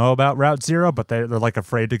people know about Route Zero, but they're like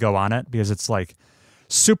afraid to go on it because it's like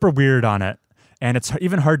super weird on it, and it's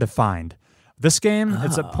even hard to find. This game,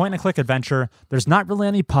 It's a point-and-click adventure. There's not really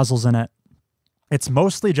any puzzles in it. It's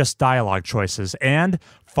mostly just dialogue choices and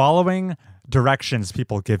following directions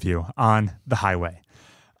people give you on the highway.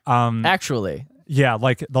 Actually. Yeah,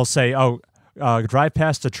 like they'll say, drive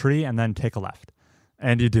past a tree and then take a left.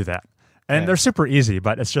 And you do that. And they're super easy,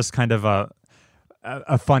 but it's just kind of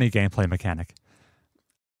a funny gameplay mechanic.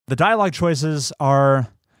 The dialogue choices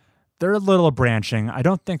they're a little branching. I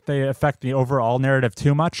don't think they affect the overall narrative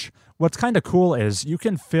too much. What's kind of cool is you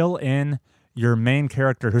can fill in your main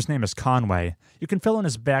character, whose name is Conway. You can fill in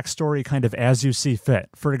his backstory kind of as you see fit.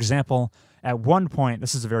 For example, at one point,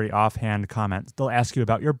 this is a very offhand comment, they'll ask you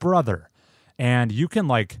about your brother. And you can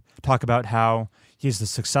like talk about how he's the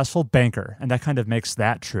successful banker, and that kind of makes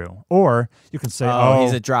that true. Or you can say,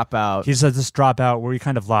 he's a dropout. He's this dropout where he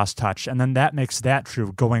kind of lost touch, and then that makes that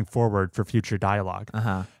true going forward for future dialogue.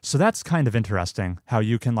 So that's kind of interesting how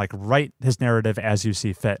you can like write his narrative as you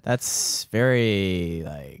see fit. That's very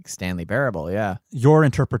like Stanley Parable, yeah. Your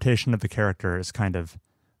interpretation of the character is kind of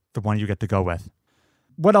the one you get to go with.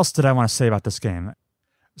 What else did I want to say about this game?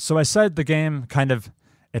 So I said the game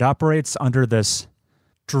it operates under this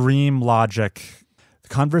dream logic.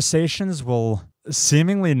 Conversations will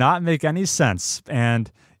seemingly not make any sense.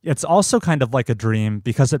 And it's also kind of like a dream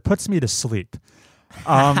because it puts me to sleep.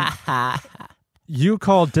 You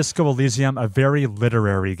call Disco Elysium a very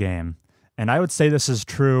literary game. And I would say this is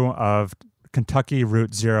true of Kentucky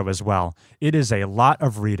Route Zero as well. It is a lot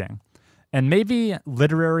of reading. And maybe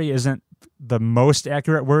literary isn't the most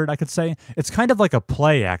accurate word I could say. It's kind of like a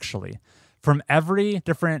play, actually. From every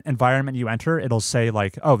different environment you enter, it'll say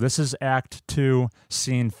like, oh, this is Act 2,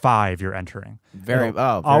 Scene 5 you're entering. Very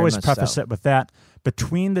always much preface so. it with that.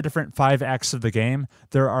 Between the different 5 acts of the game,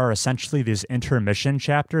 there are essentially these intermission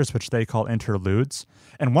chapters, which they call interludes.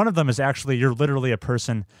 And one of them is actually you're literally a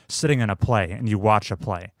person sitting in a play, and you watch a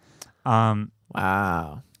play.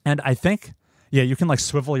 Wow. And I think, yeah, you can like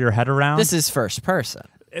swivel your head around. This is first person.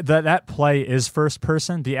 That play is first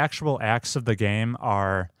person. The actual acts of the game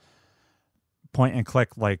are point and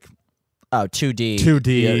click, like 2D.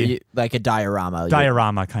 2D. Like a diorama.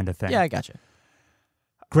 Diorama kind of thing. Yeah, I gotcha.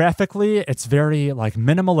 Graphically, it's very like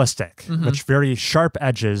minimalistic, which very sharp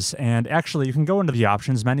edges. And actually, you can go into the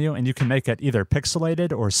options menu and you can make it either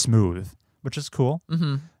pixelated or smooth, which is cool.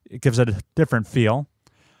 It gives it a different feel.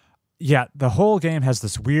 Yeah, the whole game has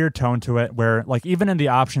this weird tone to it where, like, even in the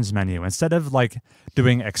options menu, instead of like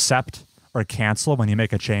doing accept or cancel when you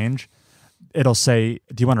make a change, it'll say,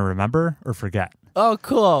 do you want to remember or forget? Oh,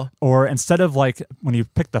 cool. Or instead of like when you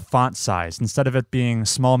pick the font size, instead of it being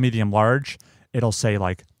small, medium, large, it'll say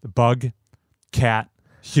like bug, cat,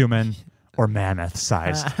 human, or mammoth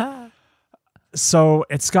size. So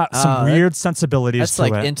it's got some weird sensibilities to it.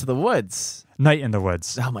 That's like Into the Woods. Night in the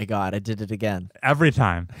Woods. Oh my God, I did it again. Every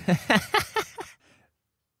time.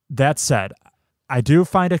 That said, I do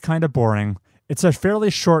find it kind of boring. It's a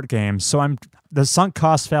fairly short game, so the sunk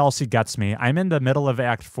cost fallacy gets me. I'm in the middle of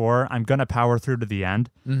Act 4. I'm going to power through to the end.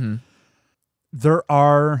 There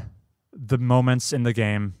are the moments in the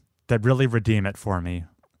game that really redeem it for me.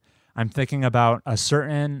 I'm thinking about a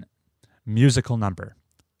certain musical number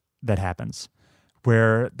that happens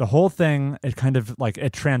where the whole thing, it kind of like,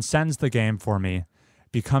 it transcends the game for me,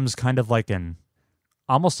 becomes kind of like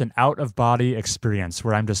almost an out-of-body experience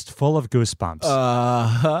where I'm just full of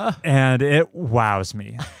goosebumps. And it wows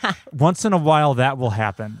me. Once in a while, that will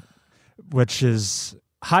happen, which is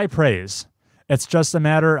high praise. It's just a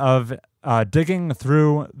matter of digging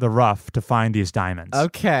through the rough to find these diamonds.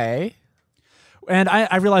 Okay. And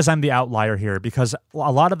I realize I'm the outlier here because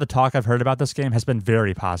a lot of the talk I've heard about this game has been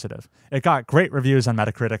very positive. It got great reviews on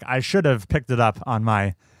Metacritic. I should have picked it up on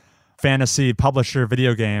my fantasy publisher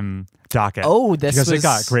video game docket. Oh, because it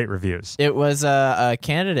got great reviews. It was a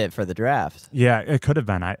candidate for the draft. Yeah, it could have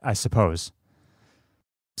been, I suppose.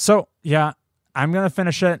 So, yeah, I'm going to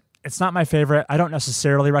finish it. It's not my favorite. I don't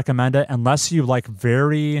necessarily recommend it unless you like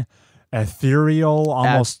very ethereal,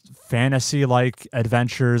 almost fantasy-like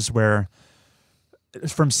adventures where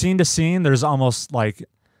from scene to scene, there's almost like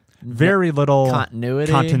very little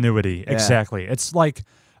continuity. Yeah. Exactly. It's like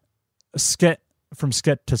skit from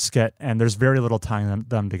skit to skit, and there's very little tying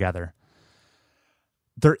them together.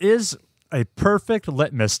 There is a perfect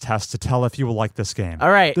litmus test to tell if you will like this game.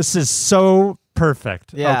 All right. This is so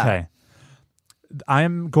perfect. Yeah. Okay.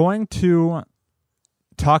 I'm going to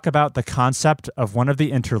talk about the concept of one of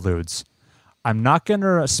the interludes. I'm not going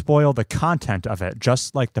to spoil the content of it,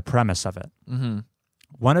 just like the premise of it.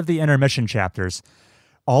 One of the intermission chapters,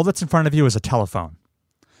 all that's in front of you is a telephone.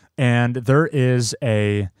 And there is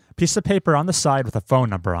a piece of paper on the side with a phone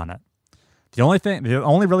number on it. The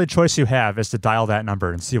only really choice you have is to dial that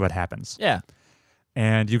number and see what happens. Yeah.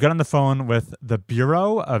 And you get on the phone with the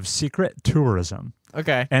Bureau of Secret Tourism.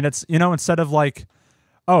 Okay. And it's, instead of like,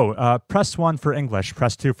 press 1 for English,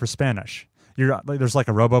 press 2 for Spanish. There's like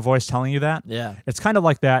a robo voice telling you that. Yeah. It's kind of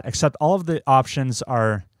like that, except all of the options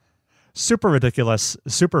are super ridiculous,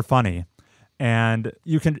 super funny. And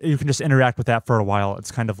you can just interact with that for a while.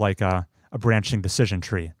 It's kind of like a branching decision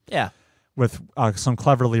tree. Yeah. With some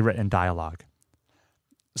cleverly written dialogue.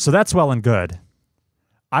 So that's well and good.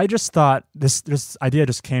 I just thought this idea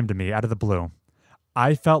just came to me out of the blue.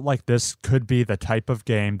 I felt like this could be the type of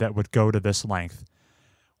game that would go to this length,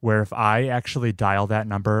 where if I actually dial that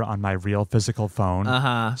number on my real physical phone,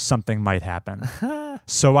 something might happen.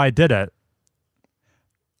 So I did it.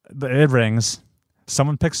 It rings.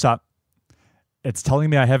 Someone picks up. It's telling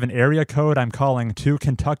me I have an area code I'm calling to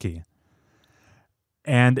Kentucky.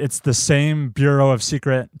 And it's the same Bureau of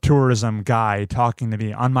Secret Tourism guy talking to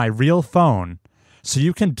me on my real phone. So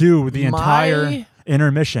you can do the entire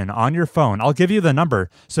intermission on your phone. I'll give you the number.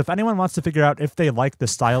 So if anyone wants to figure out if they like the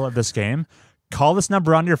style of this game, call this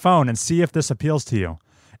number on your phone and see if this appeals to you.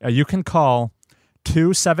 You can call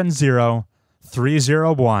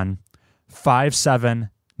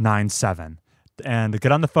 270-301-5797 and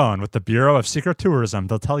get on the phone with the Bureau of Secret Tourism.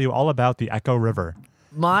 They'll tell you all about the Echo River.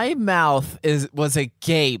 My mouth was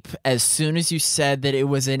agape as soon as you said that it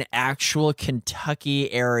was an actual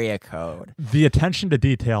Kentucky area code. The attention to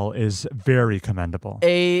detail is very commendable.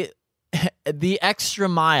 The extra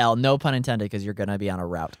mile, no pun intended, because you're going to be on a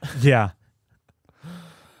route. Yeah.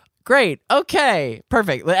 Great. Okay.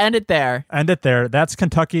 Perfect. End it there. That's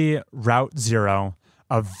Kentucky Route Zero,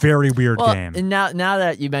 a very weird game. And now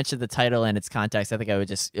that you mentioned the title and its context, I think I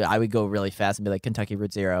would go really fast and be like Kentucky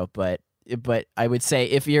Route Zero, but I would say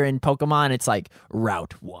if you're in Pokemon, it's like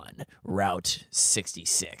Route 1, Route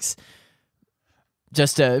 66.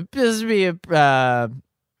 Just to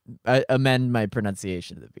amend my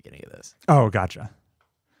pronunciation at the beginning of this. Oh, gotcha.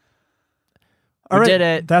 We did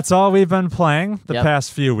it. That's all we've been playing the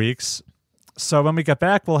past few weeks. So when we get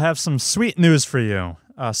back, we'll have some sweet news for you.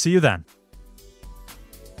 See you then.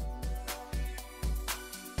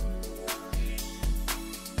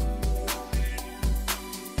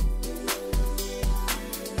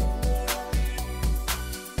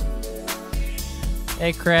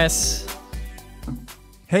 Hey, Chris.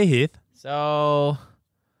 Hey, Heath. So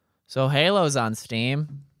Halo's on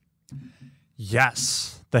Steam.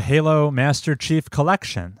 Yes, the Halo Master Chief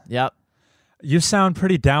Collection. Yep. You sound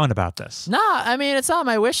pretty down about this. Nah, I mean it's on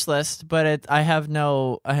my wish list, but I have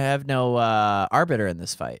no arbiter in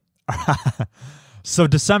this fight. So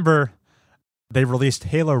December, they released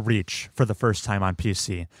Halo Reach for the first time on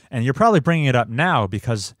PC, and you're probably bringing it up now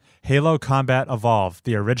because Halo Combat Evolved,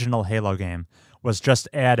 the original Halo game, was just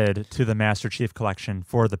added to the Master Chief Collection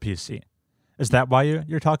for the PC. Is that why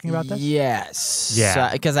you're talking about this? Yes.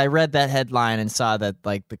 Yeah. Because I read that headline and saw that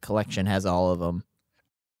like the collection has all of them.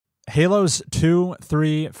 Halos 2,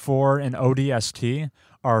 3, 4, and ODST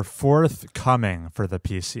are forthcoming for the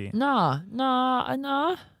PC.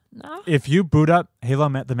 No. If you boot up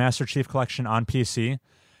the Master Chief Collection on PC,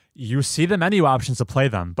 you see the menu options to play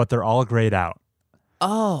them, but they're all grayed out.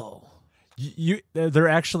 Oh. They're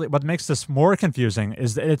actually, what makes this more confusing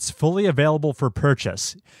is that it's fully available for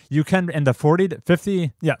purchase. You can, in the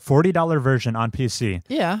 $40 version on PC.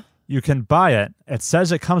 Yeah. You can buy it. It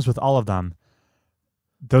says it comes with all of them.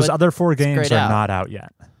 Those other 4 games are not out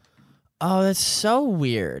yet. Oh, that's so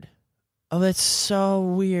weird. It's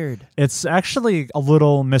actually a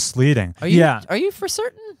little misleading. Are you for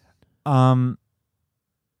certain?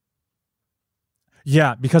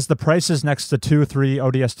 Yeah, because the prices next to 2, 3,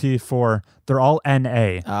 ODST, 4, they're all NA.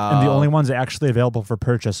 And the only ones actually available for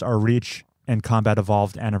purchase are Reach and Combat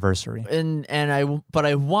Evolved Anniversary. But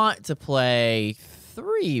I want to play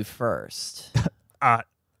 3 first.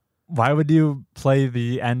 Why would you play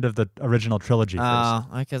the end of the original trilogy first?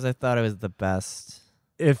 Because I thought it was the best.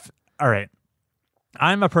 All right.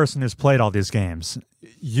 I'm a person who's played all these games.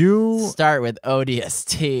 You start with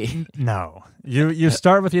ODST. No. You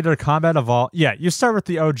start with either Combat Evolved. Yeah, you start with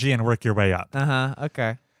the OG and work your way up.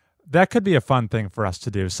 Okay. That could be a fun thing for us to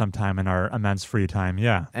do sometime in our immense free time,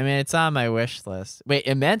 yeah. I mean, it's on my wish list. Wait,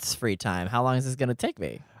 immense free time? How long is this going to take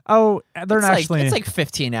me? Oh, it's like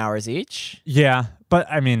 15 hours each. Yeah, but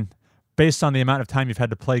I mean, based on the amount of time you've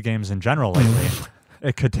had to play games in general lately,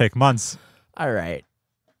 it could take months. All right.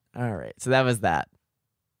 So that was that.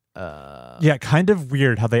 Yeah, kind of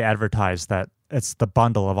weird how they advertise that it's the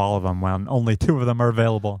bundle of all of them when only 2 of them are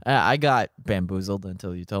available. I got bamboozled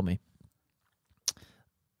until you told me.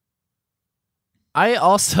 I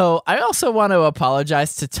also want to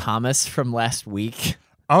apologize to Thomas from last week.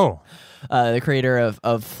 Oh, the creator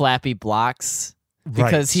of Flappy Blocks,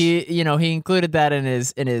 because he included that in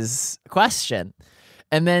his question.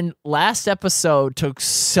 And then last episode took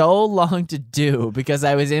so long to do because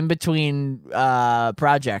I was in between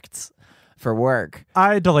projects for work.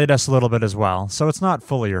 I delayed us a little bit as well, so it's not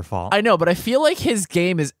fully your fault. I know, but I feel like his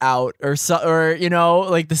game is out, or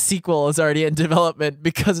like the sequel is already in development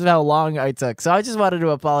because of how long I took. So I just wanted to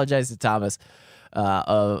apologize to Thomas,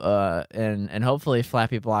 and hopefully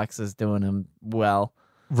Flappy Blocks is doing him well.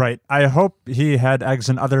 Right. I hope he had eggs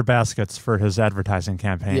in other baskets for his advertising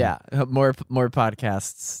campaign. Yeah, more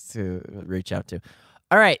podcasts to reach out to.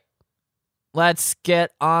 All right. Let's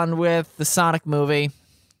get on with the Sonic movie.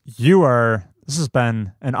 This has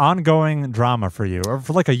been an ongoing drama for you, or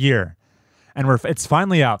for like a year. And it's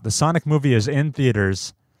finally out. The Sonic movie is in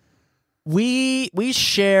theaters. We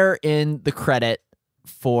share in the credit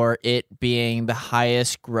for it being the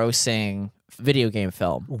highest grossing video game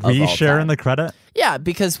film. We share in the credit? Yeah,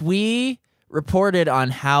 because we reported on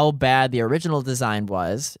how bad the original design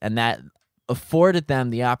was, and that afforded them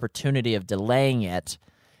the opportunity of delaying it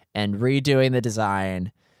and redoing the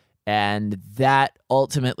design, and that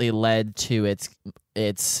ultimately led to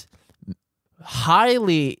its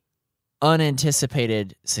highly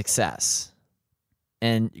unanticipated success.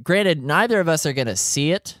 And granted, neither of us are going to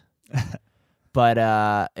see it, but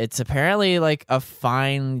it's apparently like a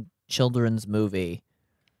fine children's movie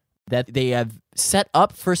that they have set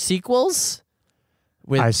up for sequels.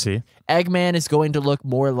 I see. Eggman is going to look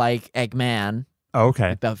more like Eggman. Oh, okay.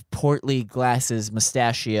 Like the portly glasses,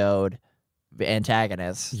 mustachioed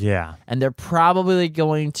antagonist. Yeah. And they're probably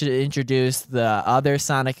going to introduce the other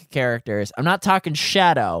Sonic characters. I'm not talking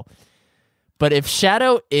Shadow, but if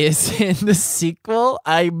Shadow is in the sequel,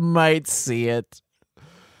 I might see it.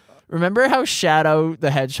 Remember how Shadow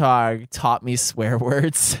the Hedgehog taught me swear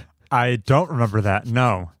words? I don't remember that.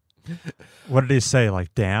 No. What did he say?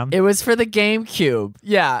 Like, damn? It was for the GameCube.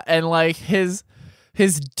 Yeah, and like his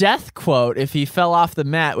death quote, if he fell off the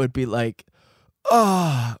mat, would be like,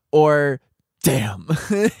 "Oh," or "Damn,"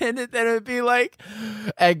 and then it would be like,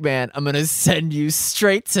 "Eggman, I'm gonna send you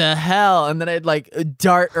straight to hell," and then I'd like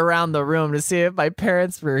dart around the room to see if my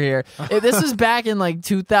parents were here. This was back in like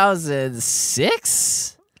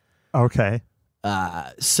 2006. Okay.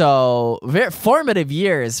 So very formative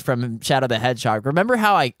years from Shadow the Hedgehog. Remember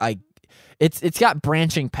how it's got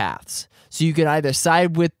branching paths. So you can either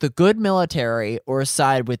side with the good military or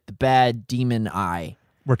side with the bad demon eye.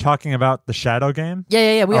 We're talking about the Shadow game?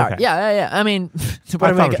 Yeah, we are. Yeah. I mean, I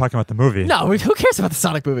thought we were talking about the movie. No, who cares about the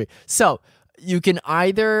Sonic movie? So it's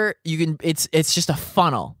just a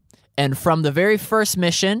funnel. And from the very first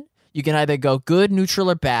mission, you can either go good, neutral,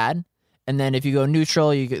 or bad. And then if you go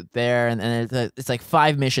neutral, you get there, and it's like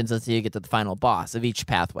 5 missions until you get to the final boss of each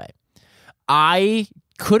pathway. I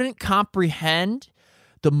couldn't comprehend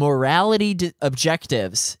the morality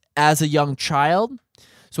objectives as a young child,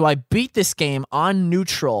 so I beat this game on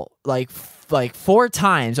neutral like 4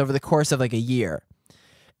 times over the course of like a year.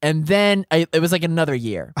 And then it was like another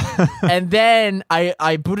year. And then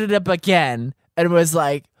I booted it up again, and it was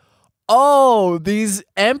like, oh, these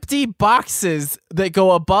empty boxes that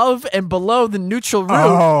go above and below the neutral room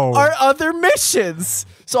are other missions.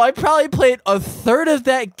 So I probably played a third of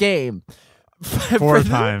that game 4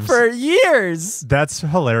 times for years. That's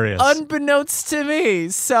hilarious. Unbeknownst to me.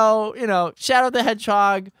 So, Shadow the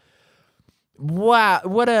Hedgehog, wow,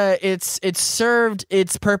 it's served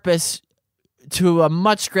its purpose to a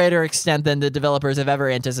much greater extent than the developers have ever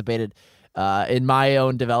anticipated in my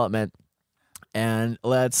own development. And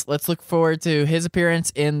let's look forward to his appearance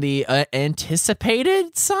in the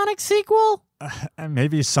anticipated Sonic sequel.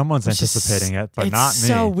 Maybe someone's anticipating it, but not me. It's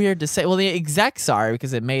so weird to say. Well, the execs are,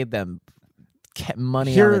 because it made them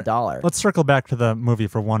money on the dollar. Let's circle back to the movie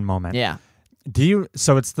for one moment. Yeah.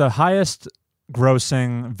 So it's the highest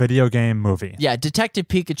grossing video game movie. Yeah, Detective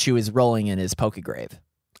Pikachu is rolling in his Pokegrave.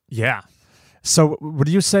 Yeah. So would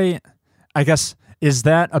you say, I guess, is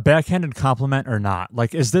that a backhanded compliment or not?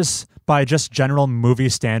 Like, is this, by just general movie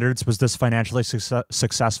standards, was this financially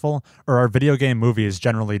successful, or are video game movies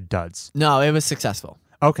generally duds? No, it was successful.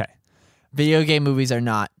 Okay. Video game movies are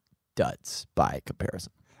not duds by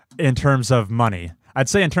comparison. In terms of money. I'd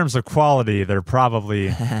say in terms of quality, they're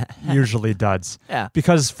probably usually duds. Yeah.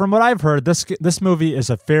 Because from what I've heard, this movie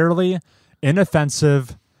is a fairly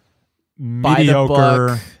inoffensive,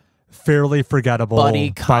 mediocre, fairly forgettable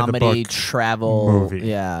buddy comedy travel movie.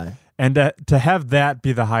 Yeah. And to have that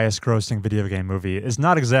be the highest grossing video game movie is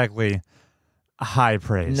not exactly high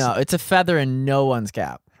praise. No, it's a feather in no one's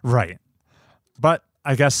cap. Right. But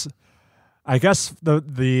I guess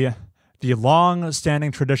the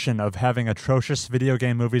long-standing tradition of having atrocious video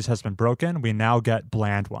game movies has been broken. We now get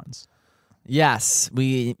bland ones. Yes,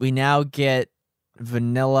 we now get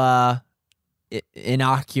vanilla,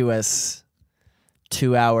 innocuous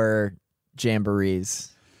 2-hour jamborees.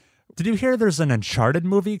 Did you hear there's an Uncharted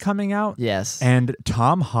movie coming out? Yes. And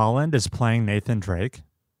Tom Holland is playing Nathan Drake.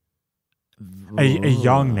 A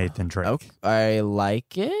young Nathan Drake. Okay. I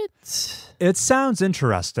like it. It sounds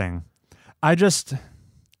interesting.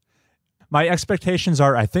 My expectations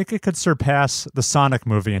are, I think it could surpass the Sonic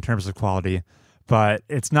movie in terms of quality, but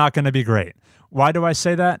it's not going to be great. Why do I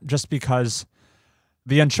say that? Just because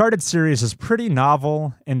The Uncharted series is pretty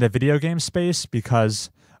novel in the video game space because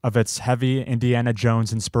of its heavy Indiana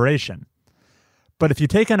Jones inspiration. But if you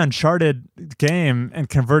take an Uncharted game and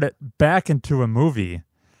convert it back into a movie,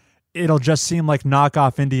 it'll just seem like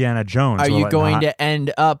knockoff Indiana Jones. Are you going to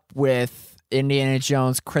end up with Indiana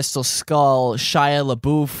Jones, Crystal Skull, Shia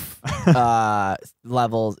LaBeouf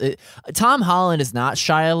levels? Tom Holland is not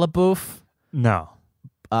Shia LaBeouf. No.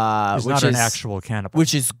 He's not an actual cannibal.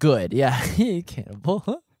 Which is good. Yeah.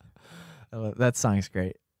 Cannibal. That song's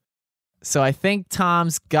great. So I think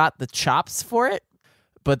Tom's got the chops for it,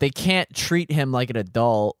 but they can't treat him like an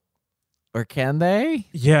adult. Or can they?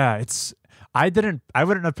 Yeah, I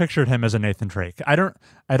wouldn't have pictured him as a Nathan Drake.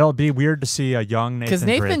 It'll be weird to see a young Nathan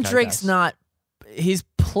Drake. Because Nathan Drake's not, he's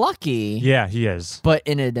plucky. Yeah, he is. But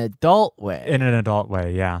in an adult way. In an adult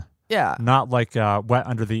way, yeah. Yeah. Not like a wet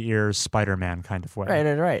under the ears Spider-Man kind of way.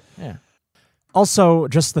 Right. Yeah. Also,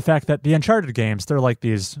 just the fact that the Uncharted games, they're like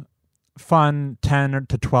these fun 10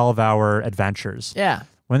 to 12 hour adventures. Yeah.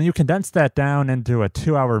 When you condense that down into a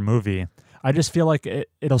 2-hour movie, I just feel like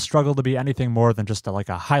it'll struggle to be anything more than just a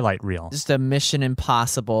highlight reel. Just a Mission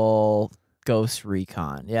Impossible Ghost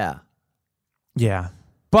Recon. Yeah. Yeah.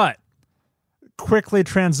 But quickly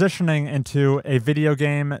transitioning into a video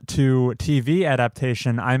game to TV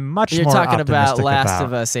adaptation, I'm much more optimistic about. You're talking about Last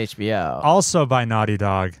of Us HBO. Also by Naughty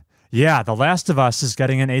Dog. Yeah, The Last of Us is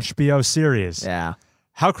getting an HBO series. Yeah.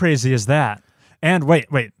 How crazy is that? And wait.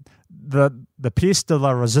 The piece de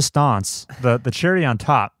la resistance, the cherry on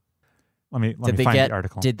top. Let me find the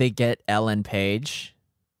article. Did they get Ellen Page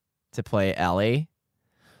to play Ellie?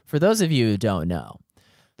 For those of you who don't know,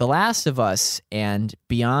 The Last of Us and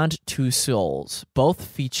Beyond Two Souls both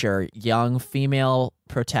feature young female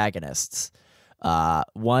protagonists.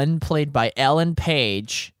 One played by Ellen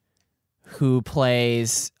Page, who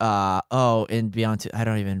plays in Beyond Two. I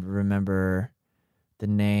don't even remember the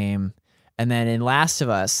name. And then in Last of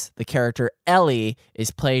Us, the character Ellie is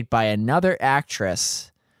played by another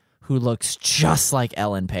actress who looks just like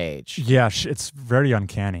Ellen Page. Yeah, it's very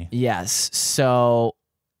uncanny. Yes. So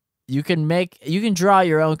you can draw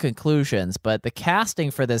your own conclusions, but the casting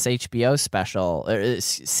for this HBO special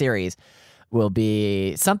series will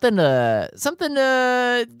be something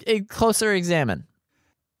to closer examine.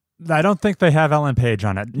 I don't think they have Ellen Page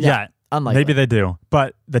on it yet. Unlikely. Maybe they do.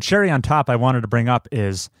 But the cherry on top I wanted to bring up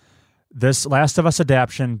is this Last of Us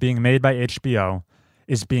adaptation being made by HBO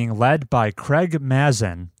is being led by Craig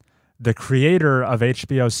Mazin, the creator of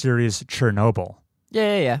HBO series Chernobyl.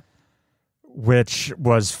 Yeah. Which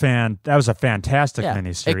was that was a fantastic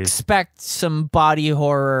miniseries. Expect some body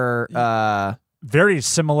horror. Very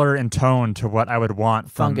similar in tone to what I would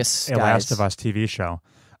want from Fungus a Last of Us TV show.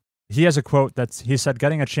 He has a quote he said,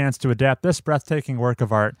 "Getting a chance to adapt this breathtaking work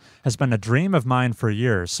of art has been a dream of mine for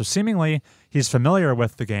years." So seemingly he's familiar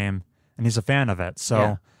with the game and he's a fan of it. So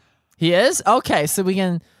yeah. He is? Okay, so we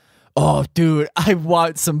can... Oh, dude, I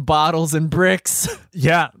want some bottles and bricks.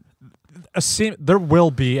 Yeah. There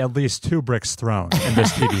will be at least 2 bricks thrown in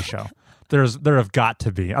this TV show. There have got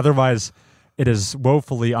to be. Otherwise, it is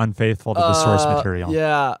woefully unfaithful to the source material.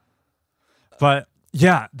 Yeah. But,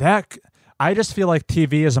 yeah, I just feel like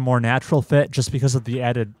TV is a more natural fit just because of the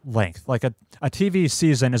added length. Like a TV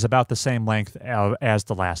season is about the same length as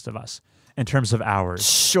The Last of Us in terms of hours.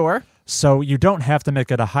 Sure. So you don't have to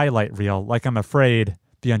make it a highlight reel like I'm afraid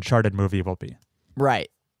the Uncharted movie will be. Right.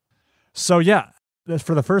 So yeah,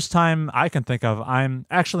 for the first time I can think of, I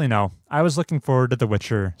was looking forward to the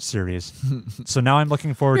Witcher series. So now I'm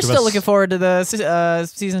looking forward You're still looking forward to the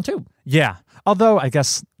season 2. Yeah. Although I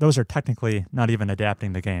guess those are technically not even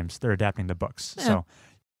adapting the games. They're adapting the books. Yeah. So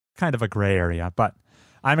kind of a gray area. But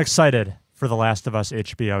I'm excited for The Last of Us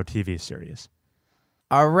HBO TV series.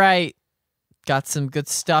 All right. Got some good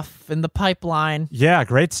stuff in the pipeline. Yeah,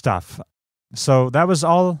 great stuff. So that was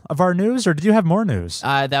all of our news, or did you have more news?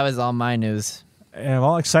 That was all my news.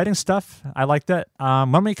 Well, exciting stuff. I liked it.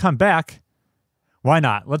 When we come back, why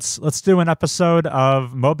not? Let's do an episode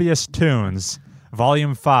of Mobius Tunes,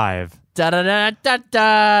 Volume 5.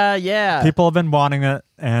 Da-da-da-da-da, yeah. People have been wanting it,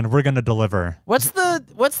 and we're going to deliver. What's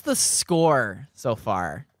the score so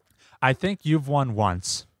far? I think you've won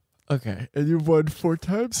once. Okay, and you've won 4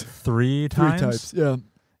 times? 3 times? 3 times, yeah.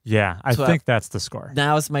 Yeah, I think that's the score.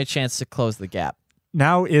 Now is my chance to close the gap.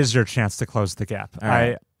 Now is your chance to close the gap. All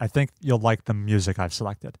right. I think you'll like the music I've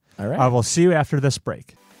selected. All right. I will see you after this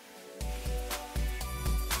break.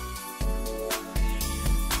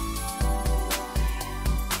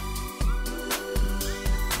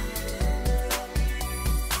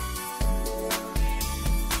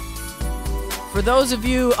 For those of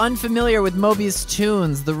you unfamiliar with Mobius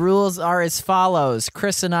Tunes, the rules are as follows.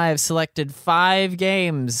 Chris and I have selected 5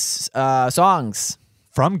 songs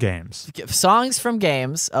From games. Songs from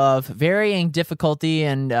games of varying difficulty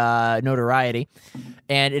and notoriety.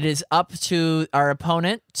 And it is up to our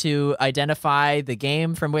opponent to identify the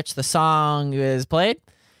game from which the song is played.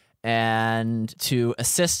 And to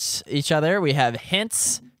assist each other, we have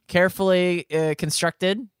hints carefully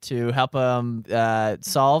constructed to help them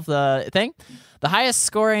solve the thing. The highest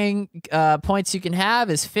scoring points you can have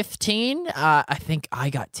is 15. I think I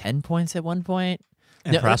got 10 points at one point.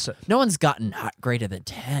 Impressive. No one's gotten greater than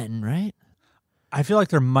 10, right? I feel like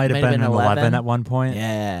there might have been an 11 at one point.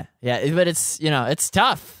 Yeah, but it's it's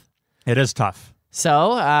tough. It is tough.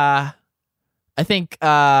 So I think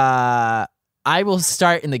I will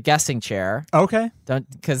start in the guessing chair. Okay.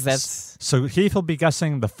 Because that's so Heath will be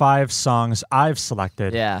guessing the 5 songs I've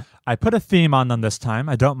selected. Yeah. I put a theme on them this time.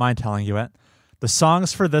 I don't mind telling you it. The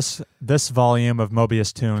songs for this volume of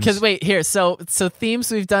Mobius Tunes. Because wait, here, so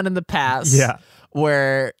themes we've done in the past. Yeah.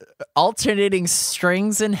 Were alternating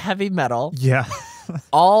strings and heavy metal. Yeah.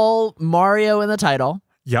 All Mario in the title.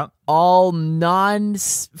 Yep. All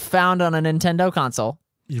found on a Nintendo console.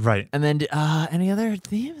 Right. And then any other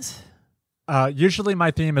themes? Usually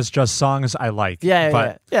my theme is just songs I like.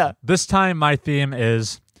 Yeah. This time my theme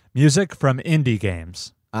is music from indie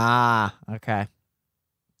games. Ah, okay.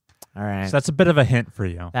 All right. So that's a bit of a hint for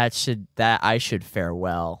you. I should fare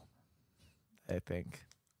well, I think.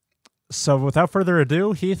 So without further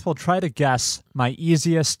ado, Heath will try to guess my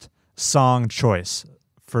easiest song choice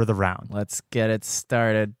for the round. Let's get it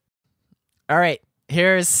started. All right,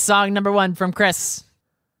 here's song number 1 from Chris.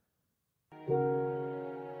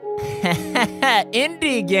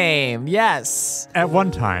 Indie game, yes. At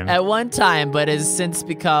one time. At one time, but has since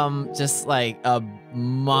become just like a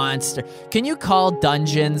monster. Can you call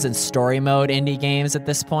dungeons and story mode indie games at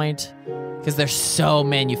this point? Because they're so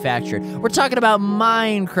manufactured. We're talking about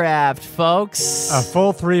Minecraft, folks. A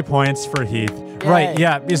full 3 points for Heath. Yay. Right,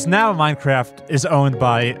 yeah, because now Minecraft is owned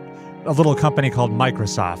by a little company called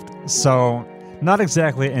Microsoft. So, not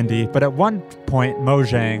exactly indie, but at one point,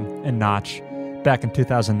 Mojang and Notch, back in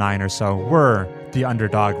 2009 or so, were the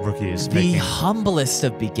underdog rookies. The humblest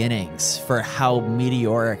of beginnings for how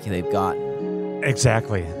meteoric they've gotten.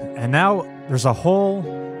 Exactly. And now there's a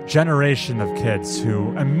whole generation of kids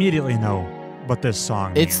who immediately know what this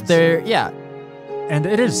song means. It's their, yeah. And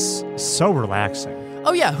it is so relaxing.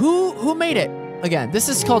 Oh yeah, who made it? Again, this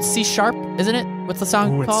is called C#, isn't it? What's the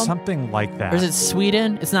song Ooh, called? It's something like that. Or is it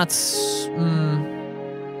Sweden? It's not.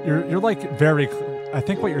 You're like very. I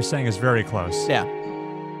think what you're saying is very close. Yeah.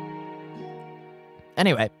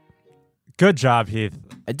 Anyway, good job, Heath.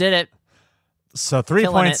 I did it. So 3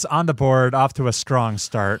 Killing points it. on the board, off to a strong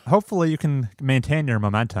start. Hopefully, you can maintain your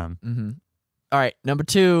momentum. Mm-hmm. All right, number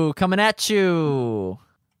 2 coming at you.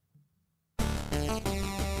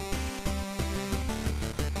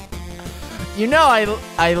 You know,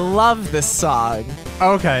 I love this song.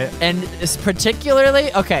 Okay. And it's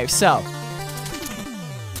particularly, okay, so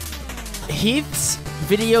Heath's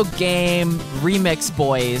video game remix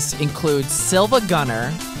boys include Silva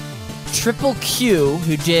Gunner, Triple Q,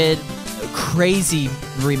 who did crazy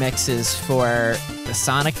remixes for the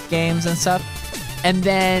Sonic games and stuff, and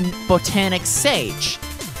then Botanic Sage,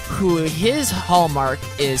 who his hallmark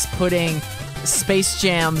is putting Space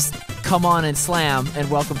Jam's Come On and Slam and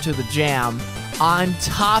Welcome to the Jam on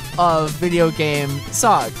top of video game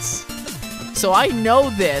songs. So I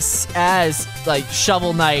know this as like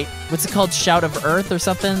Shovel Knight, what's it called, Shout of Earth or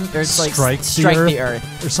something? Or it's like Strike the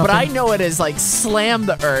Earth. Or something. But I know it as like Slam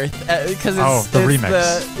the Earth because it's the it's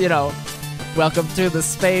remix. the, you know, Welcome to the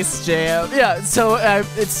Space Jam. Yeah, so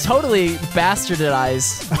it's totally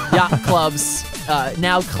bastardized Yacht Club's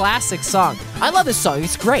now classic song. I love this song.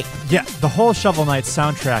 It's great. Yeah, the whole Shovel Knight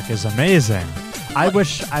soundtrack is amazing. I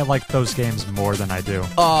wish I liked those games more than I do.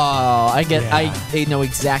 Oh, I Yeah. know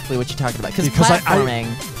exactly what you're talking about. Because platforming.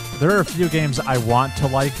 There are a few games I want to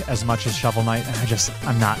like as much as Shovel Knight, and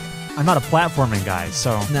I'm not a platforming guy,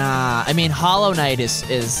 so. Nah, I mean, Hollow Knight is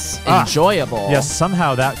enjoyable. Yes,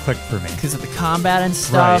 somehow that clicked for me. Because of the combat and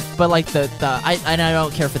stuff, Right. but like I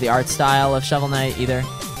don't care for the art style of Shovel Knight either.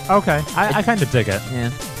 Okay, I kind of dig it.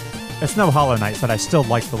 Yeah. It's no Hollow Knight, but I still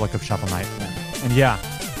like the look of Shovel Knight. And yeah,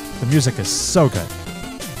 the music is so good.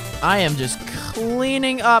 I am just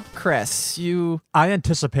cleaning up, Chris. I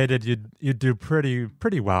anticipated you'd do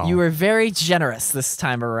pretty well. You were very generous this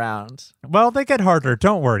time around. Well, they get harder.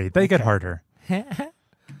 Don't worry, they get harder. Here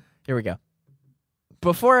we go.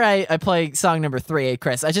 before I play song number 3,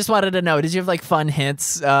 Chris, I just wanted to know, did you have like fun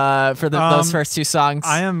hints for those first 2 songs?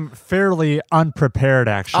 I am fairly unprepared,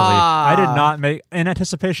 actually. I did not make, in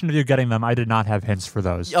anticipation of you getting them, I did not have hints for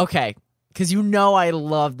those. Okay. Because I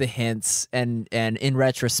love the hints, and in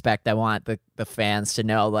retrospect, I want the fans to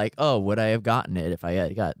know, like, oh, would I have gotten it if I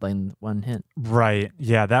had got one hint? Right.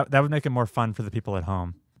 Yeah, that would make it more fun for the people at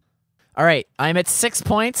home. All right, I'm at 6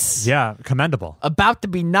 points. Yeah, commendable. About to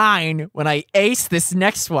be 9 when I ace this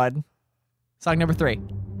next one. Song number 3.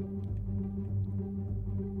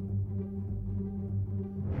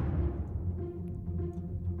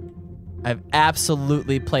 I've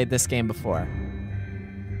absolutely played this game before.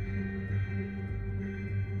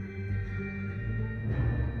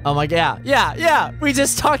 Oh my god, yeah. We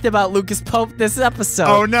just talked about Lucas Pope this episode.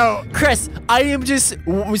 Oh no. Chris, I am just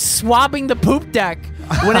swabbing the poop deck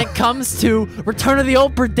when it comes to Return of the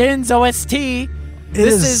Obra Dinn's OST.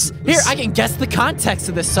 This is here, I can guess the context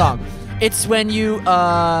of this song. It's when you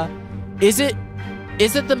is it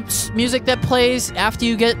the music that plays after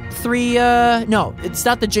you get 3 no, it's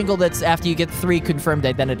not the jingle that's after you get 3 confirmed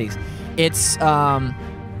identities. It's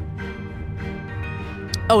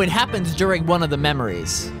oh, it happens during one of the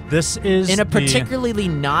memories. This is in a particularly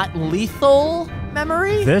not lethal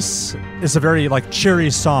memory. This is a very like cheery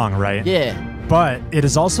song, right? Yeah. But it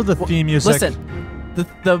is also the theme music. Listen,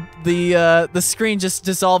 the screen just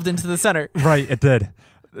dissolved into the center. Right, it did.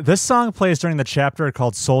 This song plays during the chapter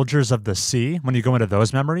called Soldiers of the Sea, when you go into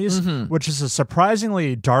those memories, which is a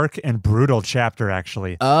surprisingly dark and brutal chapter,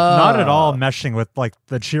 actually. Oh. Not at all meshing with like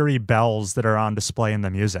the cheery bells that are on display in the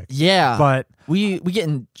music. Yeah. But we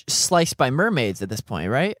getting sliced by mermaids at this point,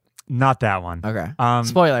 right? Not that one. Okay.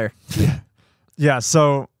 Spoiler. Yeah,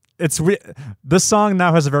 so this song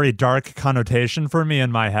now has a very dark connotation for me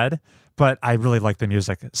in my head, but I really like the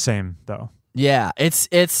music. Same, though. Yeah, it's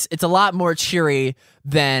a lot more cheery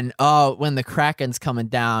than when the Kraken's coming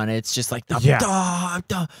down. It's just like Obra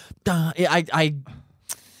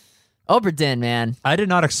Dinn, man. I did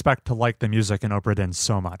not expect to like the music in Obra Dinn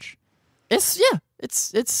so much. It's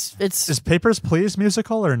Is Papers, Please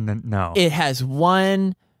musical or no? It has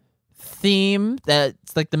one theme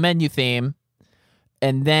that's like the menu theme,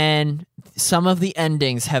 and then some of the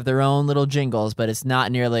endings have their own little jingles, but it's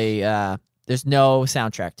not nearly. There's no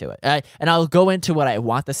soundtrack to it, and I'll go into what I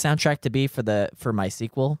want the soundtrack to be for my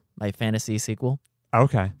sequel, my fantasy sequel.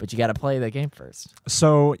 Okay, but you got to play the game first.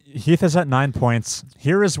 So Heath is at 9 points.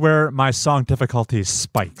 Here is where my song difficulty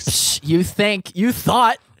spikes. You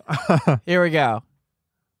thought? Here we go.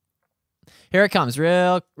 Here it comes,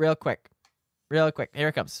 real quick. Here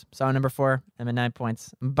it comes. Song number 4. I'm at 9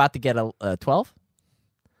 points. I'm about to get a 12.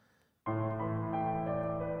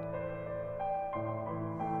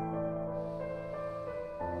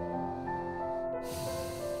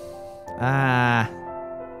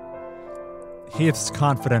 Heath's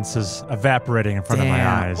confidence is evaporating in front of my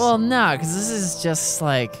eyes. Well, no, because this is just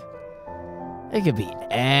like, it could be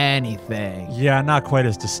anything. Yeah, not quite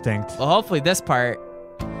as distinct. Well, hopefully this part.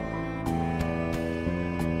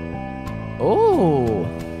 Oh.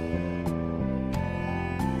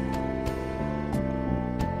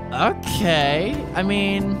 Okay. I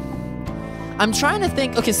mean, I'm trying to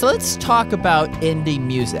think. Okay, so let's talk about indie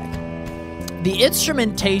music. The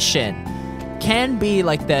instrumentation can be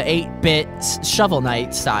like the 8-bit Shovel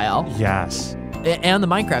Knight style. Yes. And the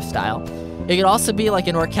Minecraft style. It could also be like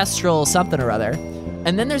an orchestral something or other.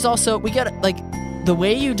 And then there's also, we got like, the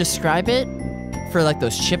way you describe it for like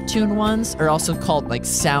those chiptune ones are also called like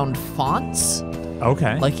sound fonts.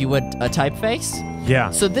 Okay. Like you would a typeface.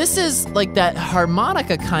 Yeah. So this is like that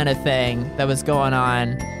harmonica kind of thing that was going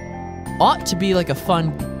on. Ought to be like a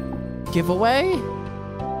fun giveaway.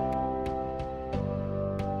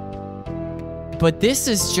 But this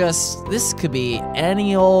could be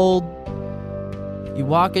any old, you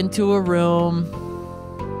walk into a room,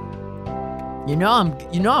 you know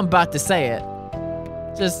I'm about to say it.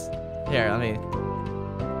 Just, here, let me,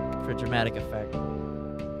 for dramatic effect.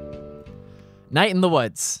 Night in the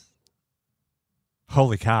Woods.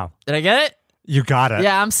 Holy cow. Did I get it? You got it.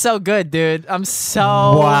 Yeah, I'm so good, dude. I'm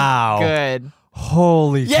so good.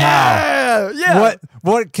 Holy cow. Yeah.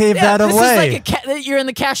 What gave that away? This is like you're in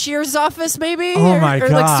the cashier's office, maybe? Oh my gosh.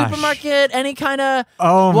 Or like supermarket, any kind of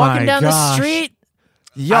walking walking down the street.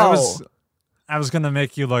 Yo. I was going to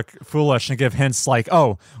make you look foolish and give hints like,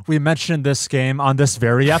 oh, we mentioned this game on this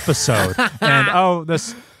very episode. And, the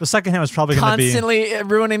second hint was probably going to be... Constantly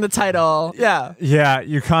ruining the title. Yeah. Yeah,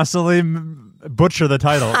 you constantly butcher the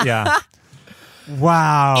title. Yeah.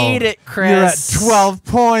 Wow. Eat it, Chris. You're at 12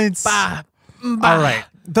 points. Bah. All right.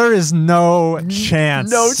 There is no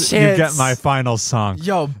chance you get my final song.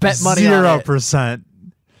 Yo, bet money on it. 0%.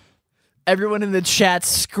 Everyone in the chat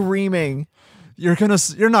screaming. You're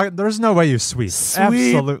not. There's no way you sweep.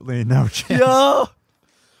 Absolutely no chance. Yo!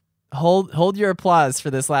 Hold your applause for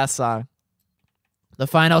this last song. The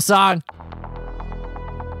final song.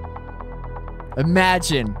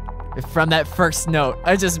 Imagine if from that first note,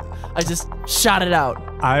 I just shot it out.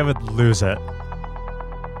 I would lose it.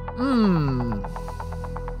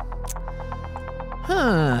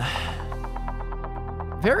 Huh.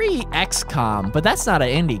 Very XCOM, but that's not an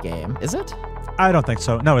indie game, is it? I don't think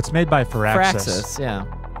so. No, it's made by Firaxis. Firaxis, yeah.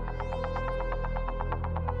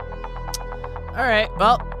 All right,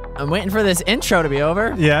 well, I'm waiting for this intro to be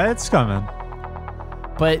over. Yeah, it's coming.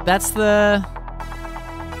 But that's the...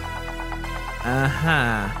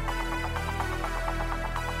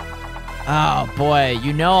 Oh boy,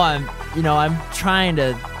 I'm trying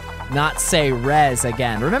to not say Rez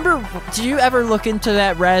again. Remember, did you ever look into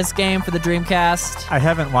that Rez game for the Dreamcast? I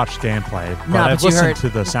haven't watched gameplay, but No, I've but you listened heard- to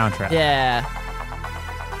the soundtrack. Yeah.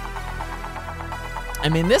 I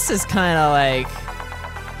mean, this is kind of like...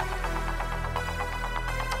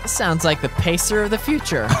 This sounds like the Pacer of the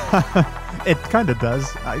future. It kind of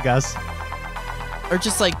does, I guess. Or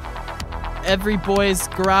just like every boy's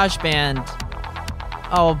garage band.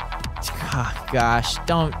 Oh, gosh,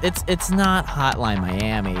 don't. It's not Hotline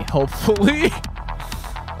Miami, hopefully.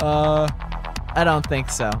 I don't think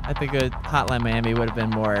so. I think Hotline Miami would have been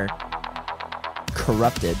more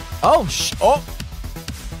corrupted. Oh,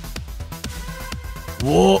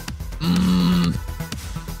 Whoa.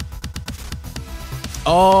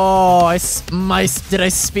 Oh, did I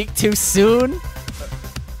speak too soon?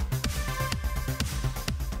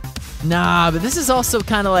 Nah, but this is also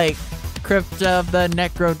kind of like Crypt of the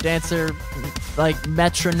Necro Dancer, like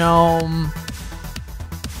metronome.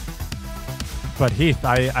 But Heath,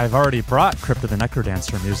 I've already brought Crypt of the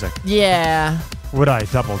Necrodancer music. Yeah. Would I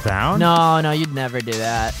double down? No, you'd never do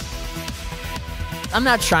that. I'm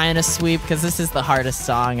not trying to sweep because this is the hardest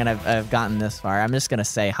song and I've gotten this far. I'm just going to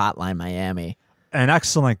say Hotline Miami. An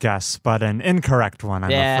excellent guess, but an incorrect one,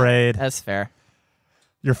 I'm afraid. That's fair.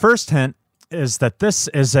 Your first hint is that this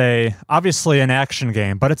is obviously an action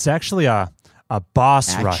game, but it's actually a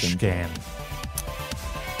boss rush game.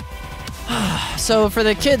 So for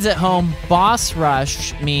the kids at home, boss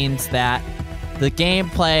rush means that the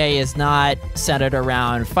gameplay is not centered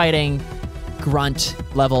around fighting grunt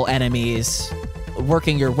level enemies,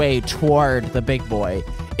 working your way toward the big boy.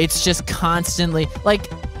 It's just constantly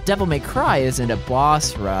like Devil May Cry isn't a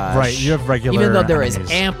boss rush. Right, you have regular even though there is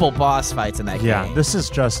enemies. ample boss fights in that game. Yeah, this is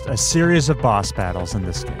just a series of boss battles in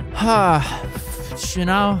this game.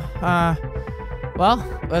 Well,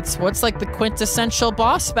 what's like the quintessential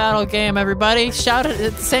boss battle game, everybody? Shout it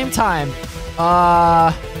at the same time.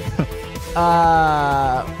 Not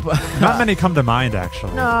many come to mind,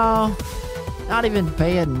 actually. No, not even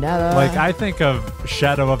Bayonetta. Like, I think of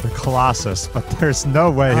Shadow of the Colossus, but there's no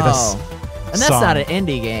way this And that's song. not an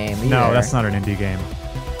indie game either. No, that's not an indie game.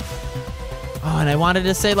 Oh, and I wanted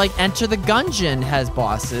to say, like, Enter the Gungeon has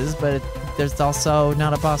bosses, but there's also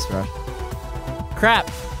not a boss rush.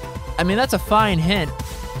 Crap. I mean, that's a fine hint.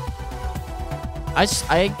 I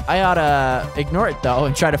ought to ignore it, though,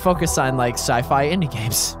 and try to focus on, like, sci-fi indie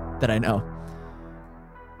games that I know.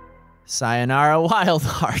 Sayonara Wild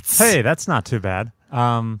Hearts. Hey, that's not too bad.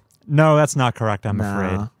 No, that's not correct, I'm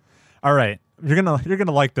afraid. All right. You're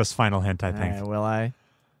gonna like this final hint, I think. Will I?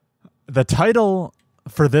 The title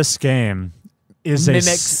for this game is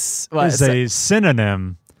a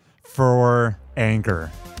synonym for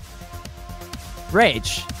anger.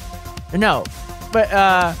 Rage. No, but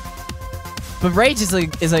Rage is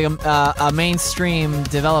like a mainstream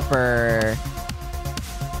developer.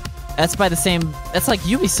 That's by the same. That's like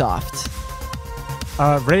Ubisoft.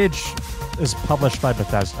 Rage is published by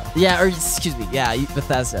Bethesda. Yeah, or excuse me, yeah,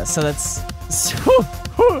 Bethesda. So that's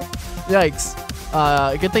yikes.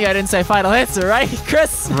 Good thing I didn't say final answer, right,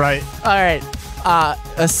 Chris? Right. All right.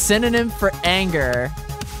 A synonym for anger.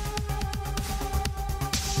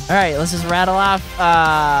 All right, let's just rattle off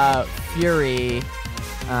Fury.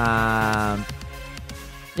 Yeah,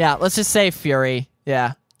 let's just say Fury.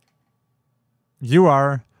 Yeah. You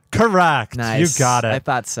are correct. Nice. You got it. I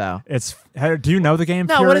thought so. Do you know the game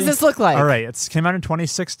No, Fury? what does this look like? All right, it came out in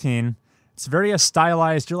 2016. It's very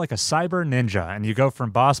stylized. You're like a cyber ninja, and you go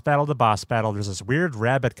from boss battle to boss battle. There's this weird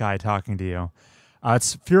rabbit guy talking to you.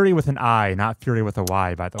 It's Fury with an I, not Fury with a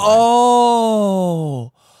Y, by the way.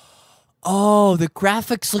 Oh, the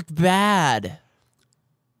graphics look bad.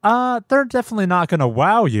 They're definitely not going to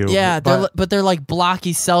wow you. Yeah, but they're like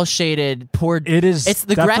blocky, cell shaded. Poor. It's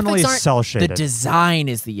the definitely graphics aren't. cell shaded. The design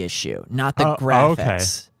is the issue, not the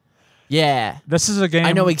graphics. Okay. Yeah, This is a game.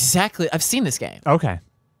 I know exactly. I've seen this game. Okay.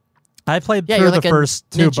 I played Yeah, through you're the like a first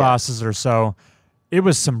two ninja. bosses or so. It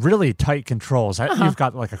was some really tight controls. You've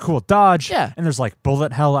got like a cool dodge, Yeah. and there's like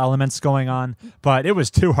bullet hell elements going on. But it was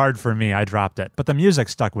too hard for me. I dropped it. But the music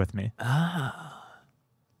stuck with me.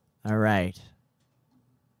 All right.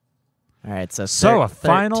 All right, so So a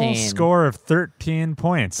final 13. score of 13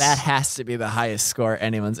 points. That has to be the highest score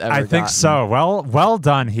anyone's ever I think gotten. so. Well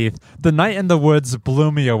done, Heath. The Night in the Woods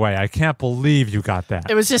blew me away. I can't believe you got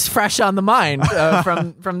that. It was just fresh on the mind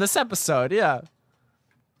from this episode, yeah.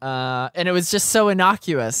 And it was just so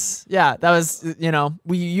innocuous. Yeah, that was,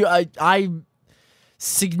 I'm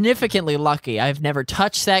significantly lucky. I've never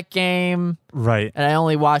touched that game, Right. and I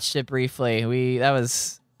only watched it briefly. That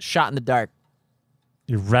was shot in the dark.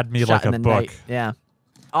 You read me Shot like in a the book. night. Yeah.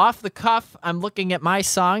 Off the cuff, I'm looking at my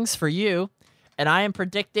songs for you, and I am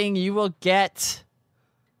predicting you will get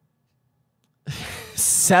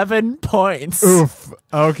 7 points. Oof.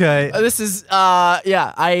 Okay. This is,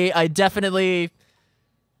 I definitely,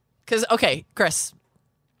 because, okay, Chris,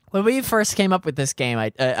 when we first came up with this game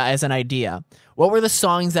as an idea, what were the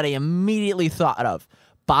songs that I immediately thought of?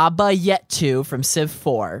 Baba Yet 2 from Civ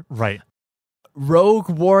 4. Right. Rogue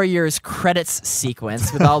Warriors credits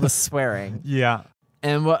sequence with all the swearing. Yeah.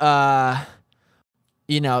 And some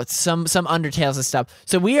Undertales and stuff.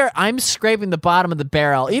 So I'm scraping the bottom of the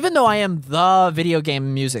barrel, even though I am the video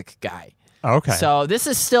game music guy. Okay. So this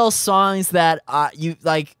is still songs that you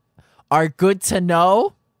like are good to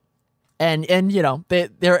know, and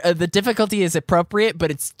the difficulty is appropriate, but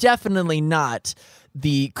it's definitely not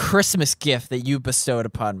the Christmas gift that you bestowed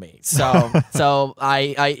upon me. So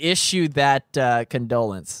I issued that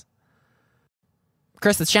condolence.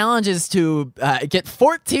 Chris, the challenge is to get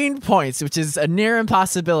 14 points, which is a near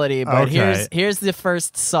impossibility, but Okay. here's the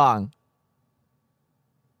first song.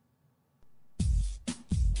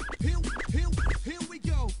 Here we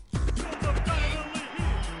go.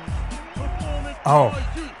 Oh,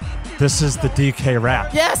 this is the DK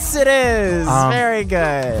rap. Yes, it is. Very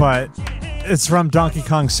good. But it's from Donkey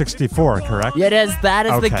Kong 64, correct? Yeah, that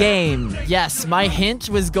is the Okay. game. Yes, my hint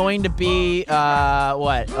was going to be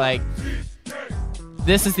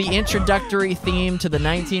this is the introductory theme to the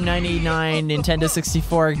 1999 Nintendo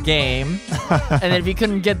 64 game. And then if you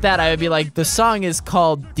couldn't get that, I would be like, the song is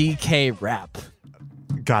called DK Rap.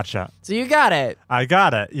 Gotcha. So you got it. I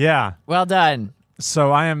got it. Yeah. Well done.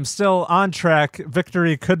 So I am still on track.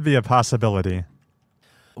 Victory could be a possibility.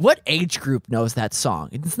 What age group knows that song?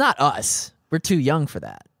 It's not us. We're too young for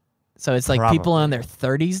that. So it's like people Probably. in their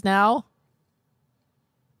 30s now?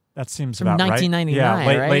 That seems From about right. 1999,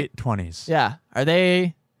 Yeah, right? late 20s. Yeah. Are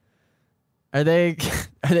they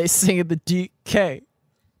singing the DK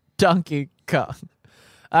Donkey Kong?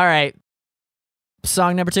 All right.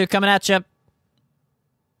 Song number 2 coming at you.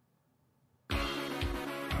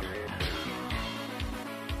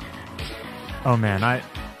 Oh man,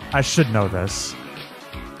 I should know this.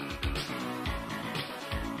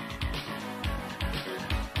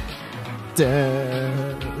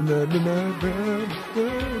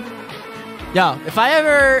 Yo, if I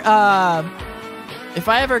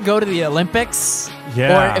ever go to the Olympics,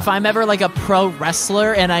 Yeah. or if I'm ever like a pro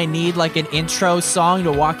wrestler and I need like an intro song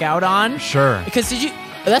to walk out on, Sure. because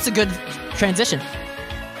that's a good transition.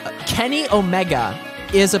 Kenny Omega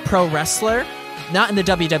is a pro wrestler, not in the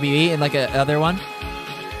WWE, in like another one.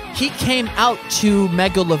 He came out to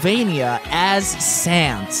Megalovania as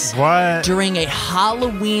Sans What? during a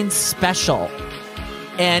Halloween special.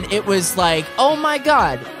 And it was like, oh my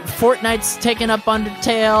god, Fortnite's taking up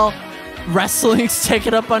Undertale, wrestling's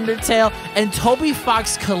taking up Undertale, and Toby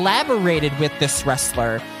Fox collaborated with this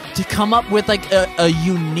wrestler to come up with like a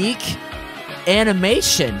unique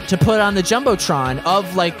animation to put on the Jumbotron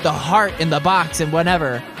of like the heart in the box and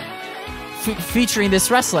whatever, featuring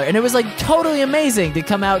this wrestler. And it was like totally amazing to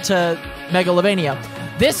come out to Megalovania.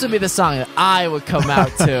 This would be the song that I would come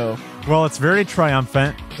out to. Well, it's very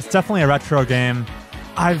triumphant. It's definitely a retro game.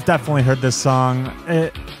 I've definitely heard this song.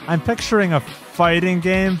 I'm picturing a fighting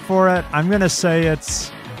game for it. I'm going to say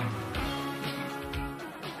it's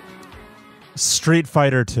Street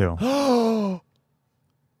Fighter 2.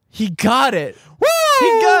 He got it. Woo!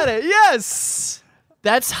 He got it. Yes.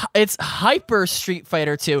 It's Hyper Street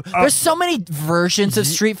Fighter 2. There's so many versions of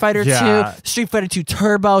Street Fighter 2. Street Fighter 2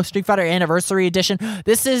 Turbo, Street Fighter Anniversary Edition.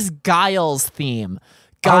 This is Guile's theme.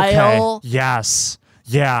 Guile. Okay. Yes.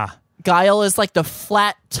 Yeah. Guile is like the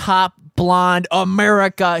flat top blonde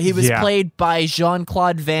America. He was played by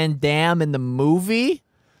Jean-Claude Van Damme in the movie.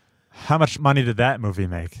 How much money did that movie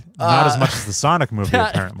make? Not as much as the Sonic movie,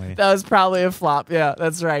 apparently. That was probably a flop. Yeah,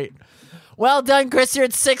 that's right. Well done, Chris. You're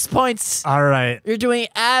at 6 points. All right. You're doing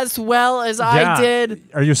as well as Yeah. I did.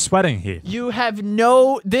 Are you sweating, Heath? You have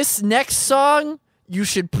this next song you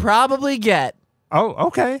should probably get. Oh,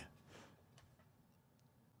 okay.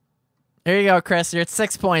 There you go, Chris. You're at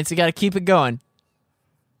 6 points. You got to keep it going.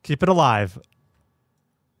 Keep it alive.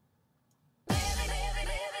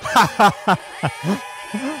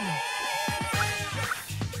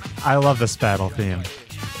 I love this battle theme.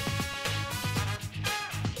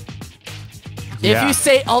 If you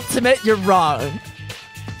say ultimate, you're wrong.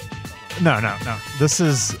 No. This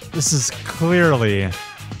is clearly.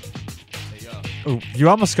 Ooh, you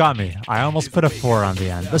almost got me. I almost put a 4 on the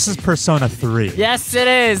end. This is Persona 3. Yes, it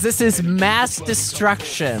is. This is Mass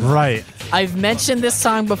Destruction. Right. I've mentioned this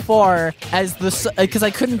song before as because I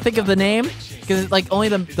couldn't think of the name because like only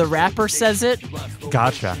the rapper says it.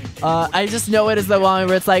 Gotcha. I just know it as the one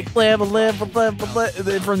where it's like live from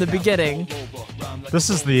the beginning. This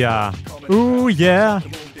is the ooh yeah.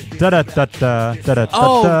 Da da da da da da.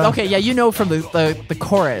 Oh, okay, yeah, you know from the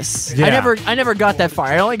chorus. Yeah. I never got that far.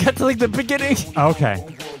 I only got to like the beginning. Okay.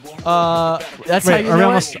 That's Wait, how you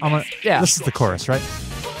know it? Yeah. This is the chorus, right?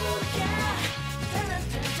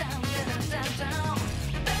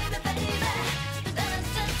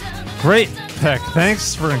 Great pick.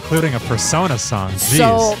 Thanks for including a Persona song. Jeez.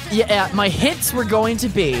 So yeah, my hints were going to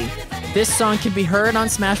be this song can be heard on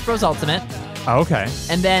Smash Bros. Ultimate, Okay.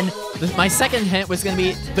 and then my second hint was going to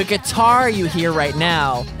be the guitar you hear right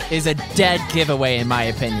now is a dead giveaway in my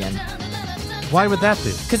opinion. Why would that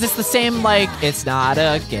be? Because it's the same, like, it's not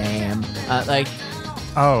a game. Like,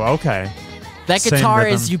 Oh, okay. that Same guitar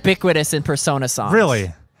rhythm. is ubiquitous in Persona songs.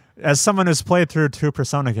 Really? As someone who's played through 2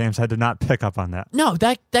 Persona games, I did not pick up on that. No,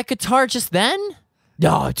 that guitar just then?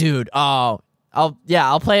 No, dude. Oh,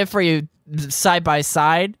 I'll play it for you side by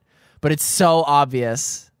side, but it's so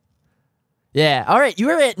obvious. Yeah. All right, you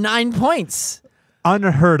were at 9 points.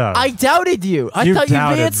 Unheard of. I doubted you. I You thought you'd be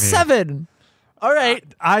doubted at me. 7. All right.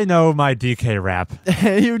 I know my DK rap.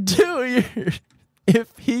 You do.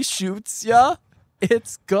 If he shoots ya,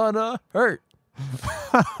 it's gonna hurt.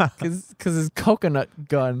 Because his coconut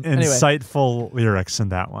gun. Anyway. Insightful lyrics in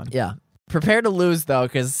that one. Yeah. Prepare to lose, though,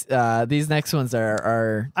 because these next ones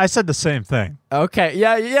are... I said the same thing. Okay.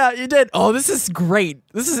 Yeah, you did. Oh, this is great.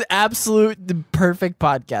 This is absolute perfect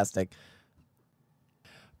podcasting.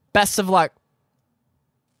 Best of luck.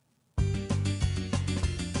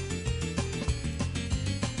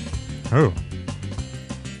 Ooh.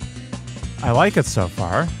 I like it so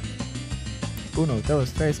far. Uno,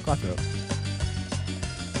 dos, tres, cuatro.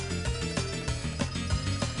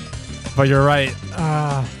 But you're right.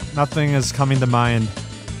 Nothing is coming to mind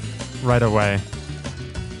right away.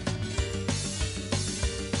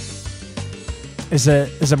 Is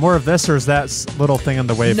it more of this, or is that little thing on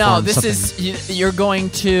the waveform? No, this something? is... You're going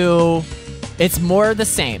to... It's more the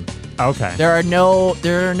same. Okay. There are no...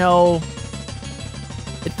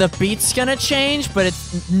 The beat's gonna change, but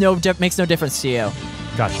it's makes no difference to you.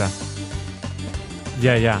 Gotcha.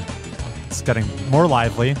 Yeah. It's getting more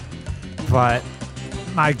lively, but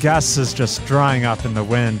my guess is just drying up in the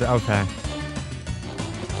wind. Okay.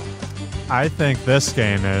 I think this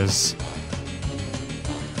game is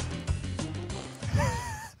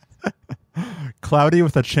Cloudy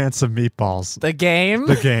with a Chance of Meatballs. The game?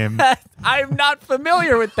 The game. I'm not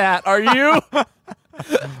familiar with that. Are you?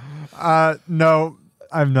 No,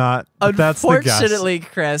 I'm not. But that's the guess. Unfortunately,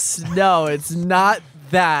 Chris, no, it's not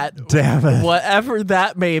that. Damn it. Whatever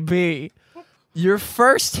that may be. Your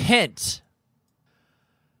first hint.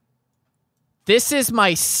 This is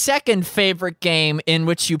my second favorite game in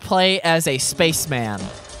which you play as a spaceman.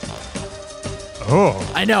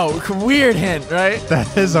 Oh, I know, weird hint, right?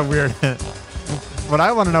 that is a weird hint. But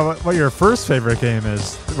I want to know what your first favorite game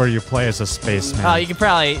is where you play as a spaceman. Oh, you can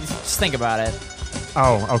probably just think about it.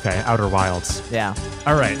 Oh, okay. Outer Wilds. Yeah.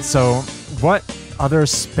 All right. So what other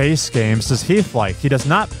space games does Heath like? He does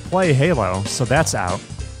not play Halo, so that's out.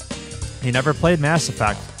 He never played Mass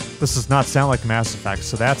Effect. This does not sound like Mass Effect,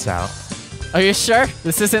 so that's out. Are you sure?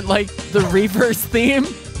 This isn't like the reverse theme?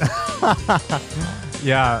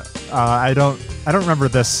 Yeah. I don't remember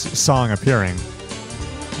this song appearing.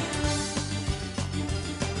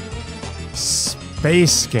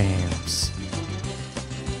 Space games.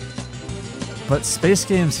 But space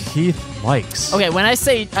games Heath likes. Okay, when I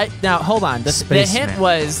say... now, hold on. The Spaceman. hint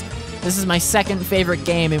was, this is my second favorite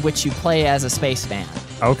game in which you play as a spaceman.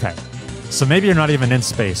 Okay. So maybe you're not even in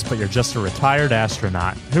space, but you're just a retired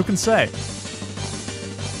astronaut. Who can say?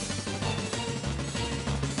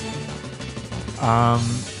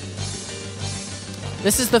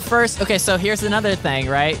 This is the first... Okay, so here's another thing,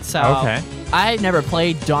 right? So Okay. I never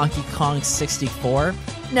played Donkey Kong 64,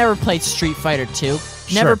 I've never played Street Fighter 2.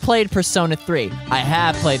 Never played Persona 3. I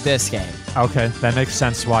have played this game. Okay, that makes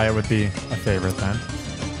sense why it would be a favorite then.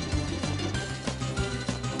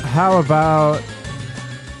 How about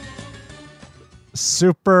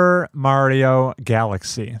Super Mario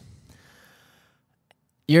Galaxy?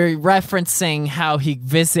 You're referencing how he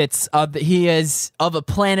visits. He is of a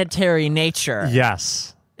planetary nature.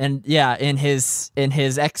 Yes. And yeah, in his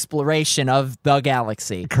exploration of the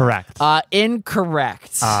galaxy. Correct.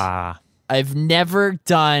 Incorrect. I've never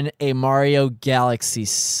done a Mario Galaxy.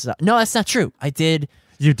 No, that's not true. I did.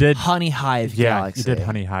 You did. Honey Hive Galaxy. You did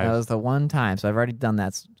Honey Hive. That was the one time, so I've already done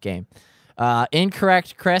that game.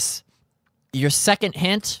 Incorrect, Chris. Your second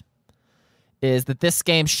hint is that this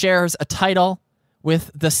game shares a title with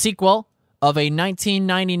the sequel of a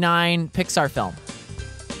 1999 Pixar film.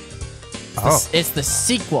 It's the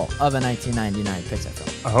sequel of a 1999 Pixar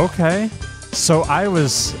film. Okay. So I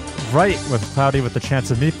was right with Cloudy with the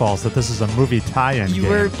Chance of Meatballs that this is a movie tie-in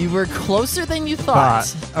game. You were closer than you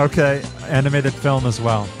thought. Okay. Animated film as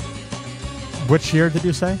well. Which year did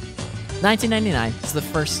you say? 1999. It's the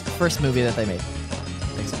first movie that they made.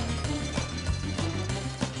 Pixar.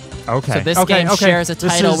 Okay. So this game shares a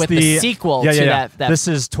title with the sequel to that. This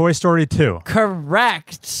is Toy Story 2.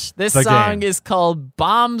 Correct. This song is called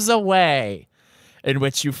Bombs Away, in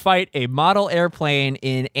which you fight a model airplane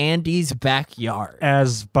in Andy's backyard.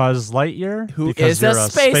 As Buzz Lightyear? Who because is a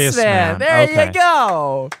spaceman. There you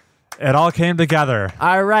go. It all came together.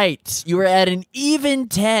 All right. You were at an even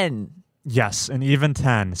 10. Yes, an even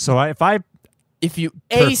 10. So if you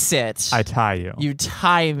ace it, I tie you. You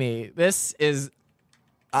tie me. This is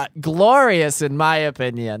glorious, in my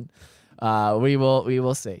opinion. We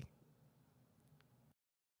will see.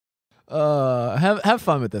 Have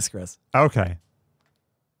fun with this, Chris. Okay.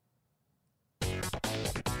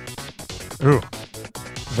 Ooh,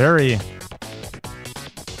 very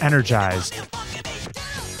energized.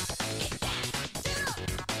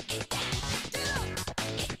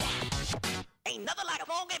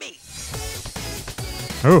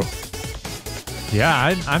 Ooh,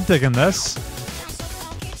 yeah, I'm digging this.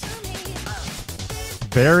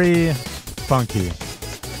 Very funky.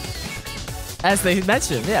 As they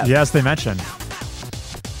mentioned, yeah. Yes, they mentioned.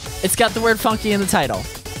 It's got the word funky in the title.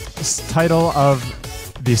 It's title of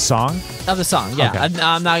the song? Of the song, yeah. Okay.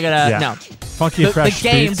 I'm not gonna, no. Funky Fresh Beats. The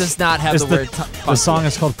game does not have the word funky. The song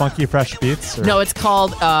is called Funky Fresh Beats? Or? No, it's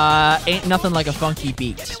called Ain't Nothing Like a Funky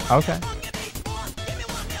Beat. Okay.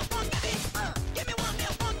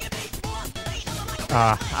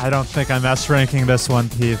 I don't think I'm S-ranking this one,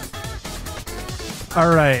 Heath.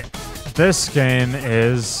 All right. This game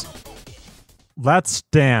is Let's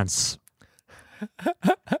Dance.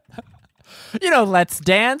 Let's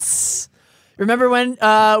Dance. Remember when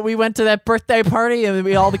we went to that birthday party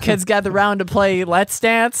and all the kids gathered around to play Let's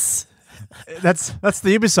Dance? That's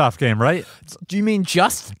the Ubisoft game, right? Do you mean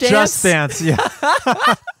Just Dance? Just Dance, yeah.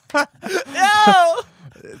 No!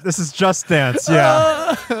 This is Just Dance,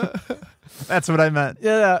 yeah. That's what I meant.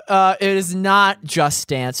 Yeah, it is not Just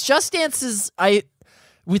Dance. Just Dance is,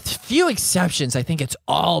 with few exceptions, I think it's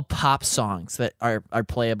all pop songs that are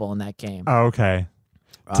playable in that game. Oh, okay.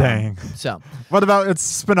 Dang. So, what about its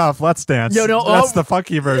spin-off, Let's Dance? No, that's the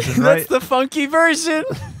funky version, right? That's the funky version.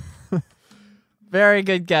 Very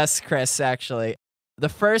good guess, Chris, actually. The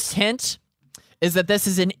first hint is that this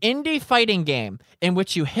is an indie fighting game in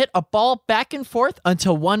which you hit a ball back and forth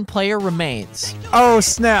until one player remains. Oh,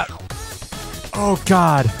 snap. Oh,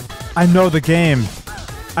 God. I know the game.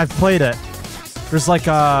 I've played it. There's like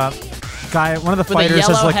a guy, one of the fighters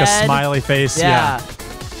has like head. A smiley face. Yeah.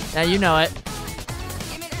 Yeah, you know it.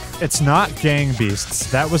 It's not Gang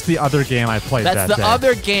Beasts. That was the other game I played that day. That's the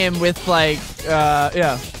other game with like,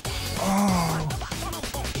 yeah. Oh.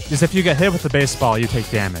 Because if you get hit with the baseball, you take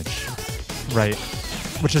damage. Right.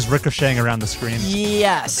 Which is ricocheting around the screen.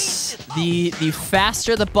 Yes. The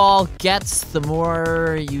faster the ball gets, the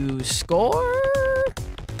more you score.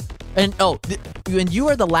 And when you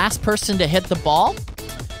are the last person to hit the ball,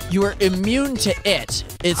 you are immune to it.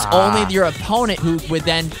 It's only your opponent who would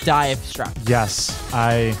then die if struck. Yes,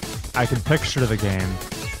 I can picture the game.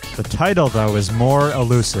 The title, though, is more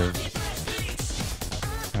elusive.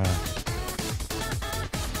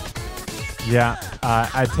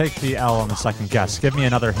 I take the L on the second guess. Give me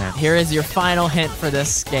another hint. Here is your final hint for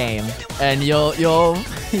this game, and you'll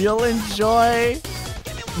enjoy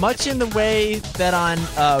much in the way that on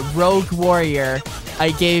Rogue Warrior,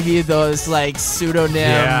 I gave you those like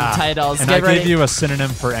pseudonym titles. And I gave you a synonym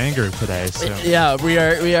for anger today. So. Yeah, we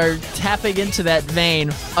are tapping into that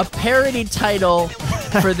vein. A parody title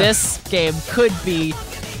for this game could be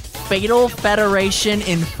Fatal Federation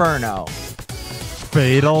Inferno.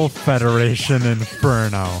 Fatal Federation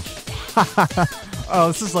Inferno. Oh,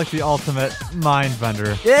 this is like the ultimate mind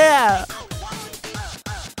bender. Yeah.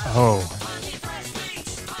 Oh.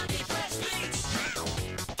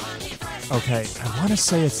 Okay, I want to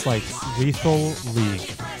say it's like Lethal League.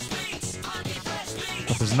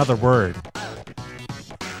 But there's another word.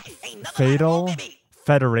 Fatal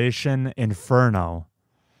Federation Inferno.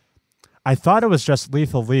 I thought it was just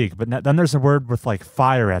Lethal League, but then there's a word with like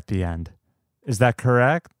fire at the end. Is that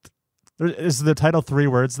correct? Is the title 3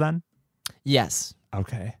 words then? Yes.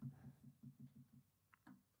 Okay.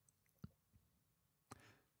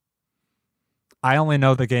 I only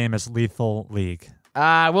know the game as Lethal League.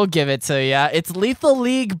 We'll give it to you. It's Lethal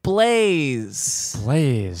League Blaze.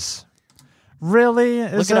 Blaze. Really?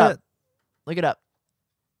 Is Look it up. Look it up.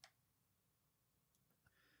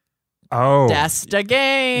 Oh. That's the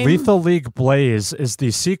game. Lethal League Blaze is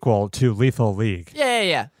the sequel to Lethal League.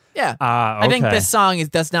 Yeah. Okay. I think this song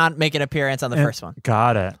does not make an appearance on the first one.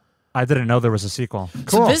 Got it. I didn't know there was a sequel.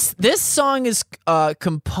 Cool. So this song is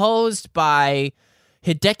composed by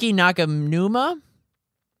Hideki Naganuma,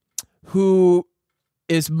 who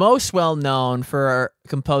is most well known for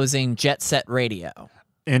composing Jet Set Radio.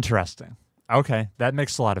 Interesting. Okay, that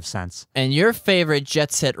makes a lot of sense. And your favorite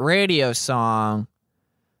Jet Set Radio song,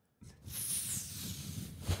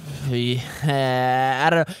 I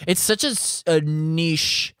don't know. It's such a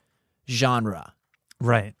niche genre.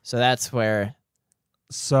 Right. So that's where...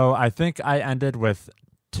 So I think I ended with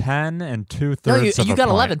 10 and 2/3 No, of a you got point.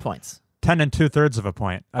 11 points. 10 and 2/3 of a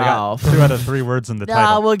point. I got Oh. 2 out of 3 words in the No,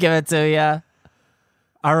 title. we'll give it to you.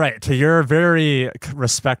 All right, to your very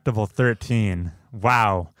respectable 13.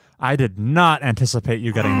 Wow. I did not anticipate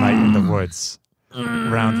you getting Night in the Woods.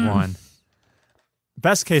 Round 1.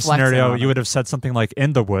 Best case Flexing scenario, on you it. would have said something like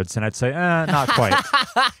In the Woods, and I'd say, not quite.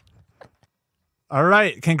 All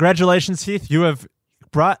right, congratulations, Heath. You have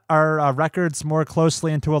brought our records more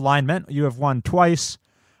closely into alignment. You have won twice.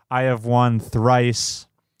 I have won thrice.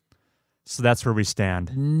 So that's where we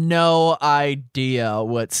stand. No idea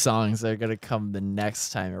what songs are going to come the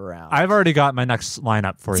next time around. I've already got my next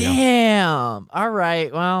lineup for you. Damn. All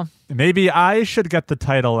right. Well, Maybe I should get the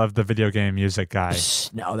title of the video game music guy.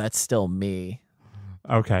 no, that's still me.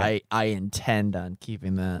 Okay. I intend on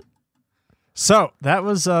keeping that. So that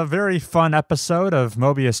was a very fun episode of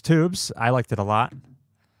Mobius Tubes. I liked it a lot.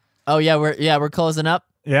 Oh yeah, we're closing up.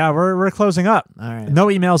 Yeah, we're closing up. All right. No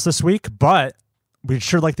emails this week, but we'd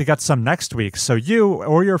sure like to get some next week. So you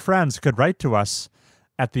or your friends could write to us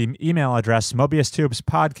at the email address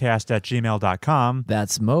mobiustubespodcast@gmail.com.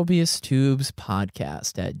 That's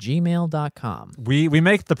mobiustubespodcast@gmail.com. We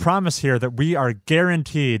make the promise here that we are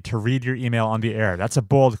guaranteed to read your email on the air. That's a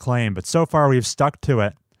bold claim, but so far we've stuck to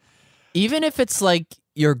it. Even if it's like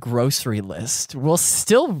your grocery list, we'll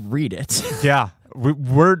still read it. Yeah,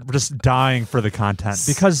 we're just dying for the content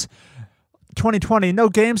because 2020, no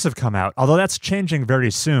games have come out, although that's changing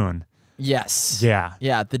very soon. Yes. Yeah.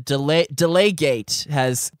 Yeah, the delay gate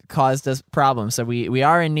has caused us problems, so we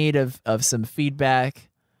are in need of some feedback.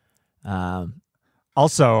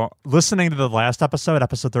 Also, listening to the last episode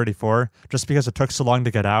 34, just because it took so long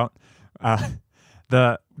to get out,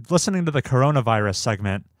 listening to the coronavirus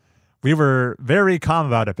segment, we were very calm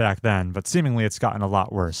about it back then, but seemingly it's gotten a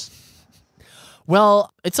lot worse.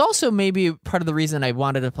 Well, it's also maybe part of the reason I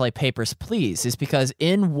wanted to play Papers, Please, is because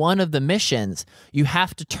in one of the missions, you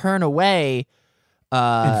have to turn away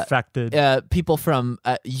Infected. people from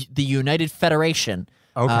the United Federation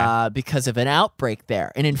because of an outbreak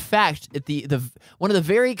there. And in fact, one of the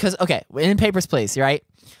very in Papers, Please, right?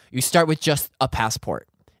 You start with just a passport,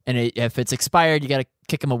 and if it's expired, you got to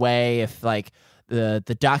kick them away. If like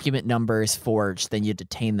the document number is forged, then you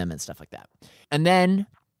detain them and stuff like that. And then,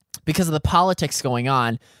 because of the politics going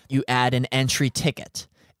on, you add an entry ticket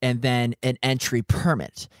and then an entry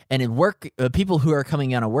permit. And in work, people who are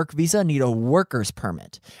coming on a work visa need a worker's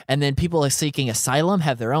permit. And then people are seeking asylum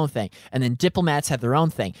have their own thing. And then diplomats have their own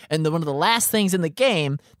thing. And one of the last things in the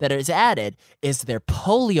game that is added is their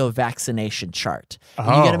polio vaccination chart. And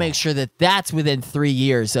you got to make sure that that's within 3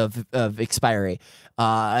 years of expiry.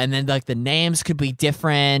 And then like the names could be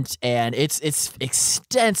different, and it's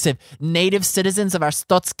extensive. Native citizens of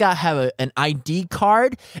Arstotzka have an ID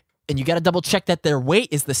card, and you got to double check that their weight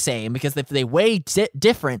is the same, because if they weigh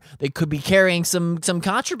different, they could be carrying some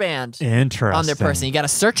contraband on their person. You got to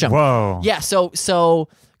search them. Whoa. Yeah. So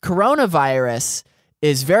coronavirus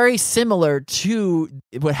is very similar to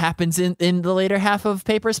what happens in the later half of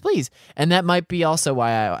Papers, Please, and that might be also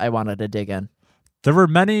why I wanted to dig in. There were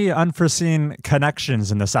many unforeseen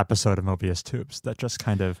connections in this episode of Mobius Tubes that just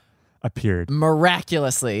kind of appeared.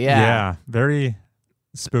 Miraculously, yeah. Yeah, very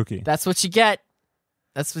spooky. That's what you get.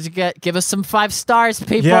 That's what you get. Give us some 5 stars,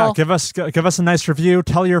 people. Yeah, give us a nice review.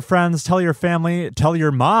 Tell your friends, tell your family, tell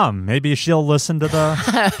your mom. Maybe she'll listen to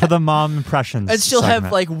the mom impressions. And she'll segment.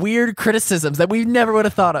 have like weird criticisms that we never would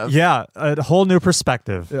have thought of. Yeah, a whole new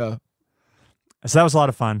perspective. Yeah. So that was a lot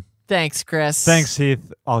of fun. Thanks, Chris. Thanks,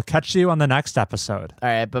 Heath. I'll catch you on the next episode. All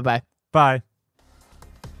right, bye-bye. Bye.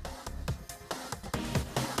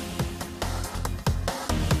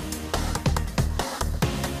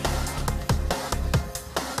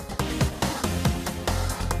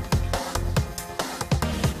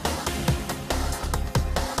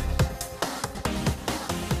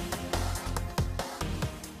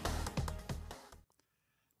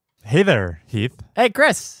 Hey there, Heath. Hey,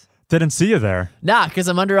 Chris. Didn't see you there. Nah, because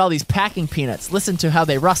I'm under all these packing peanuts. Listen to how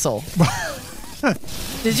they rustle.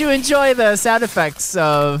 Did you enjoy the sound effects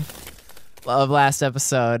of last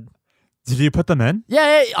episode? Did you put them in?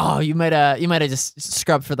 Yeah. Oh, you might have just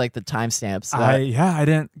scrubbed for like the timestamps. I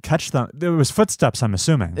didn't catch them. It was footsteps, I'm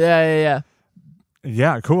assuming. Yeah.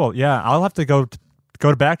 Yeah, cool. Yeah, I'll have to go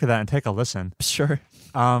back to that and take a listen. Sure.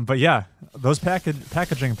 But yeah, those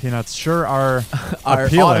packaging peanuts sure are Are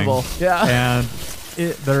appealing. audible. Yeah. And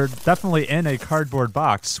they're definitely in a cardboard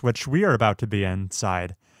box, which we are about to be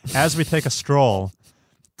inside as we take a stroll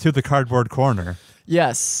to the cardboard corner.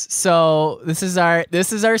 Yes. So this is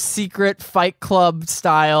our secret Fight Club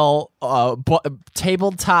style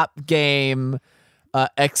tabletop game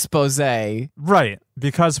expose. Right,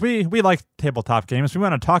 because we like tabletop games. We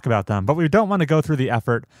want to talk about them, but we don't want to go through the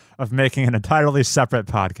effort of making an entirely separate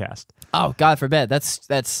podcast. Oh, God forbid. That's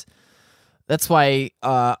why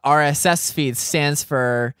RSS feed stands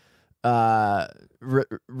for I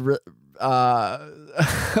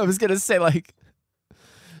was gonna say like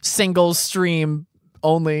single stream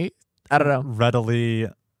only. I don't know. Readily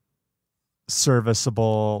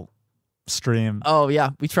serviceable stream. Oh yeah,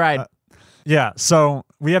 we tried. Yeah, so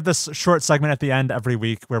we have this short segment at the end every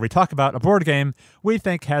week where we talk about a board game we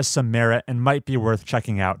think has some merit and might be worth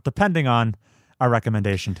checking out, depending on our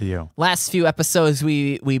recommendation to you. Last few episodes,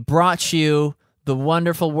 we brought you the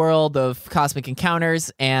wonderful world of Cosmic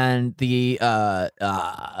Encounters and the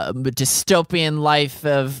dystopian life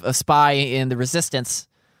of a spy in the Resistance.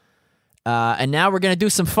 And now we're going to do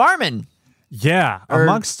some farming. Yeah,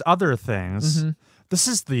 amongst other things. Mm-hmm. This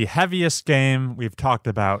is the heaviest game we've talked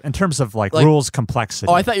about in terms of like rules complexity.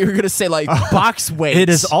 Oh, I thought you were going to say like box weight. It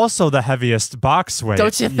is also the heaviest box weight.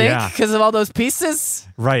 Don't you think? Because of all those pieces?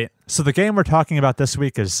 Right. So the game we're talking about this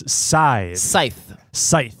week is Scythe.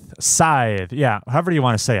 Scythe. Yeah, however you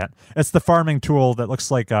want to say it. It's the farming tool that looks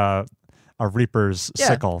like a reaper's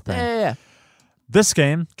sickle thing. Yeah. This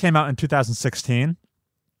game came out in 2016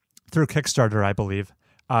 through Kickstarter, I believe.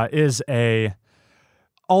 Is a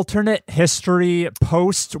alternate history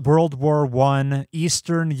post World War I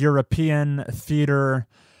Eastern European theater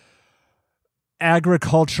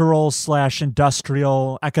agricultural /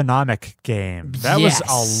 industrial economic game. That was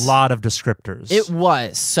a lot of descriptors. It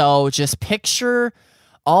was. So just picture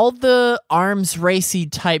all the arms racy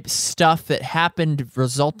type stuff that happened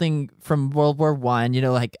resulting from World War I. You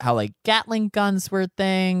know, like how like Gatling guns were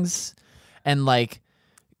things, and like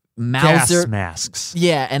Mauser gas masks.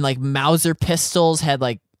 Yeah, and like Mauser pistols had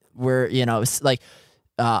like like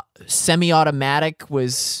semi-automatic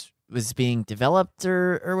was being developed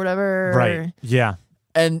or whatever. Right. Yeah.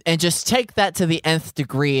 And just take that to the nth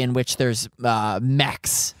degree in which there's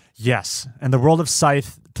mechs. Yes. In the world of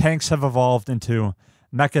Scythe, tanks have evolved into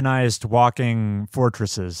mechanized walking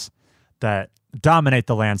fortresses that dominate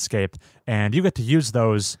the landscape, and you get to use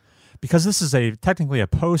those because this is technically a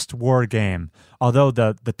post-war game, although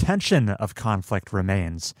the tension of conflict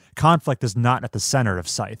remains. Conflict is not at the center of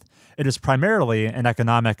Scythe. It is primarily an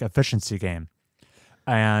economic efficiency game.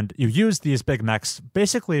 And you use these big mechs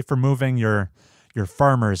basically for moving your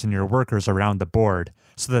farmers and your workers around the board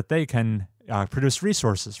so that they can produce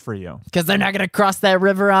resources for you. Because they're not going to cross that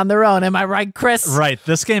river on their own. Am I right, Chris? Right.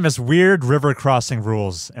 This game has weird river crossing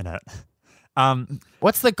rules in it.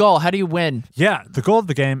 What's the goal? How do you win? Yeah, the goal of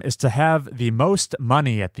the game is to have the most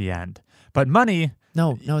money at the end. But money...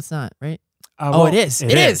 No, it's not, right? It is.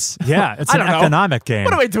 It is. Yeah, it's an economic game.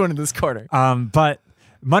 What am I doing in this corner? But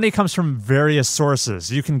money comes from various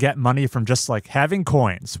sources. You can get money from just like having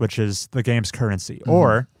coins, which is the game's currency. Mm-hmm.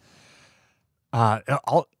 Or,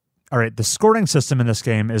 all right, the scoring system in this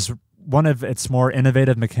game is one of its more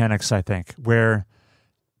innovative mechanics, I think, where...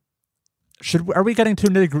 Are we getting too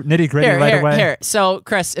nitty gritty right away? Here. So,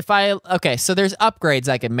 Chris, so there's upgrades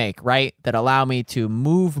I can make, right, that allow me to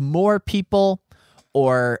move more people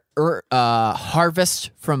or harvest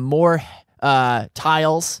from more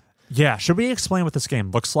tiles. Yeah, should we explain what this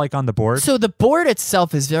game looks like on the board? So the board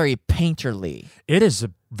itself is very painterly. It is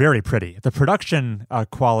very pretty. The production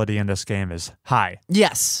quality in this game is high.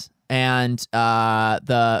 Yes, and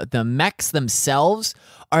the mechs themselves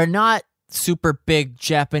are not super big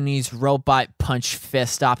Japanese robot punch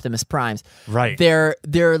fist Optimus Primes. Right. They're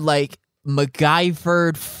like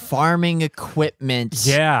MacGyvered farming equipment.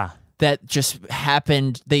 Yeah. That just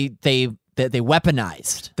happened. They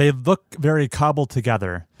weaponized. They look very cobbled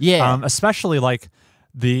together. Yeah. Especially like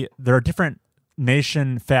there are different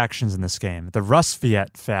nation factions in this game. The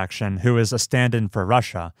Russviet faction, who is a stand-in for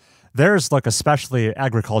Russia, theirs look especially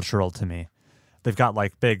agricultural to me. They've got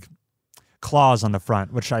like big claws on the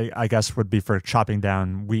front, which I guess would be for chopping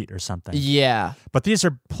down wheat or something. Yeah. But these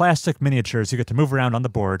are plastic miniatures you get to move around on the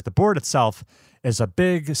board. The board itself is a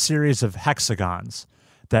big series of hexagons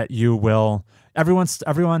that you will...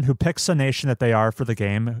 Everyone who picks a nation that they are for the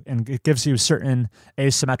game, and it gives you certain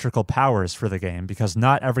asymmetrical powers for the game, because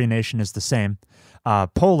not every nation is the same.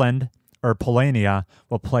 Poland, or Polania,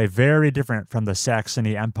 will play very different from the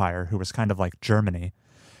Saxony Empire, who was kind of like Germany.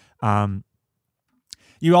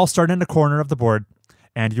 You all start in a corner of the board,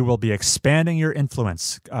 and you will be expanding your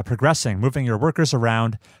influence, progressing, moving your workers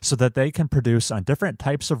around so that they can produce on different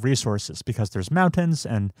types of resources, because there's mountains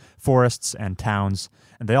and forests and towns,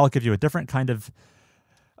 and they all give you a different kind of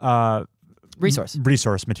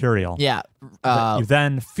resource material. Yeah. That you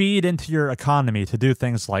then feed into your economy to do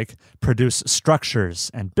things like produce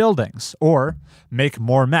structures and buildings, or make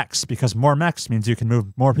more mechs, because more mechs means you can move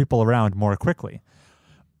more people around more quickly,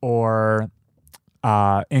 or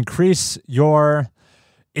increase your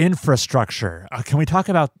infrastructure. Can we talk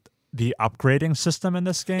about the upgrading system in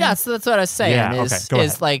this game? Yeah, so that's what I was saying. Yeah, okay, go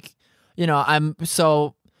ahead. Like,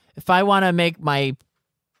 if I want to make my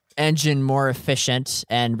engine more efficient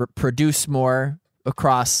and produce more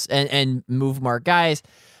across and move more guys,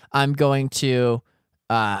 I'm going to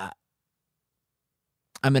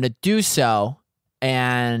do so,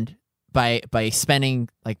 and by spending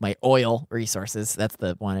like my oil resources, that's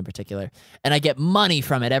the one in particular, and I get money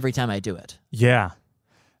from it every time I do it. Yeah.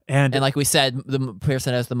 And like we said, the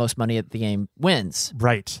person that has the most money at the game wins.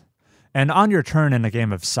 Right. And on your turn in a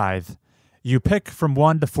game of Scythe, you pick from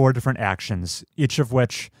 1 to 4 different actions, each of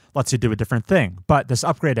which lets you do a different thing. But this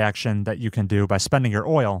upgrade action that you can do by spending your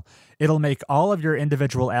oil, it'll make all of your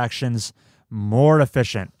individual actions more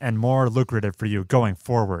efficient and more lucrative for you going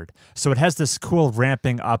forward. So it has this cool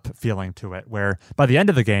ramping up feeling to it, where by the end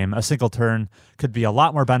of the game, a single turn could be a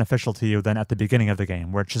lot more beneficial to you than at the beginning of the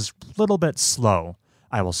game, which is a little bit slow,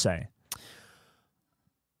 I will say.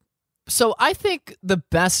 So I think the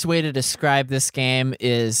best way to describe this game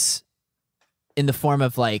is in the form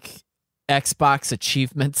of like Xbox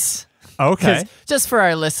achievements. Okay. Just for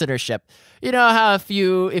our listenership. You know how if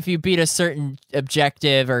you beat a certain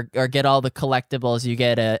objective or get all the collectibles, you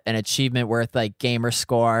get an achievement worth like gamer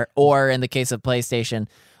score, or in the case of PlayStation,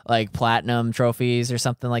 like platinum trophies or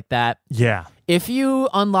something like that. Yeah. If you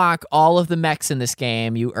unlock all of the mechs in this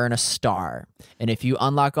game, you earn a star. And if you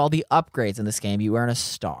unlock all the upgrades in this game, you earn a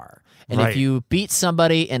star. And Right. if you beat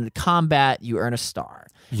somebody in combat, you earn a star.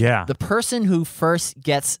 Yeah. The person who first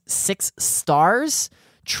gets 6 stars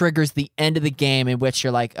triggers the end of the game, in which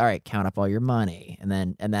you're like, all right, count up all your money, and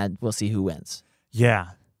then we'll see who wins.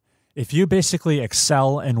 Yeah. If you basically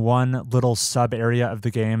excel in one little sub area of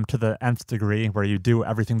the game to the nth degree, where you do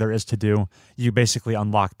everything there is to do, you basically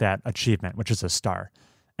unlock that achievement, which is a star.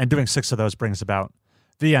 And doing 6 of those brings about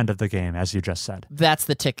the end of the game, as you just said. That's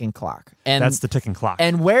the ticking clock. And That's the ticking clock.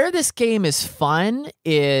 And where this game is fun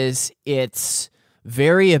is its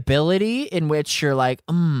variability, in which you're like,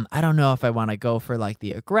 I don't know if I want to go for like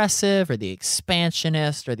the aggressive or the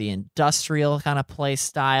expansionist or the industrial kind of play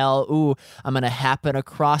style. Ooh, I'm going to happen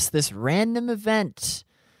across this random event,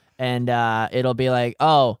 and it'll be like,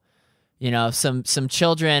 oh, some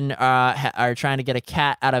children are trying to get a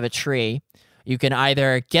cat out of a tree. You can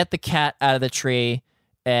either get the cat out of the tree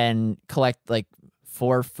and collect like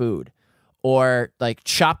 4 food, or like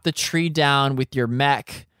chop the tree down with your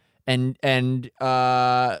mech, and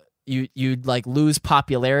you'd like lose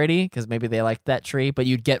popularity because maybe they liked that tree, but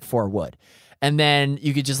you'd get 4 wood. And then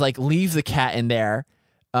you could just like leave the cat in there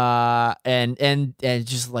and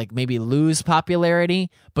just like maybe lose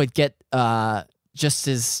popularity, but get just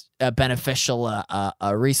as beneficial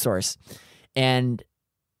a resource. And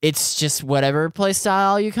it's just whatever play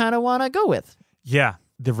style you kind of want to go with. Yeah.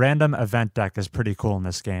 The random event deck is pretty cool in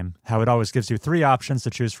this game. How it always gives you 3 options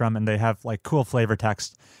to choose from, and they have like cool flavor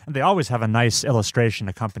text, and they always have a nice illustration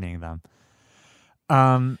accompanying them.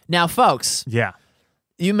 Now, folks, Yeah.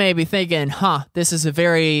 you may be thinking, this is a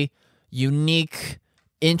very unique,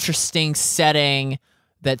 interesting setting.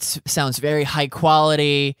 that sounds very high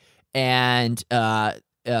quality and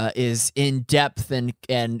is in depth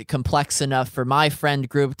and complex enough for my friend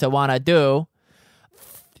group to want to do,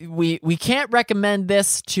 we can't recommend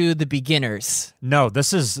this to the beginners. No,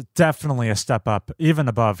 this is definitely a step up, even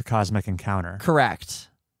above Cosmic Encounter. Correct.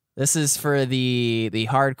 This is for the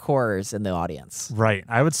hardcores in the audience. Right.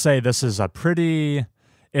 I would say this is a pretty...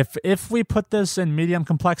 If we put this in medium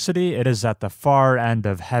complexity, it is at the far end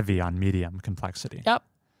of heavy on medium complexity. Yep.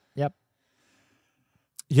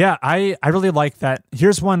 Yeah, I really like that.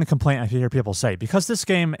 Here's one complaint I hear people say. Because this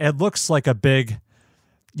game, it looks like a big...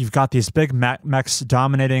 You've got these big mechs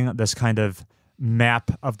dominating this kind of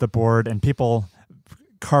map of the board and people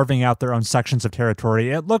carving out their own sections of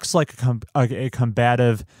territory. It looks like a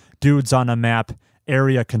combative dudes on a map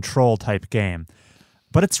area control type game.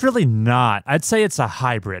 But it's really not. I'd say it's a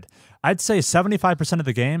hybrid. I'd say 75% of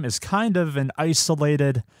the game is kind of an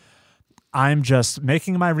isolated, I'm just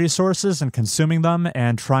making my resources and consuming them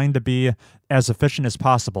and trying to be as efficient as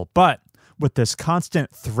possible. But with this constant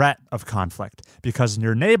threat of conflict, because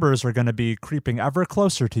your neighbors are going to be creeping ever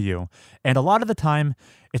closer to you. And a lot of the time,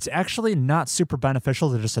 it's actually not super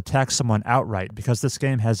beneficial to just attack someone outright, because this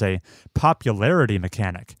game has a popularity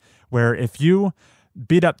mechanic where if you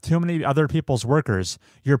beat up too many other people's workers,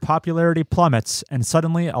 your popularity plummets, and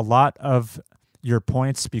suddenly a lot of your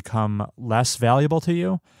points become less valuable to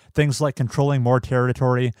you. Things like controlling more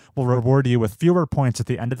territory will reward you with fewer points at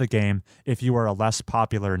the end of the game if you are a less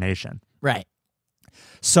popular nation. Right.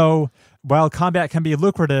 So while combat can be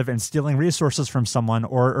lucrative in stealing resources from someone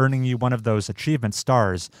or earning you one of those achievement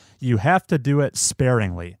stars, you have to do it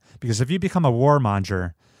sparingly, because if you become a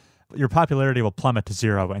warmonger, your popularity will plummet to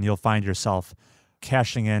 0 and you'll find yourself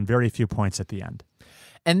cashing in very few points at the end.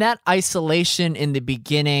 And that isolation in the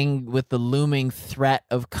beginning with the looming threat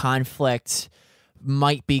of conflict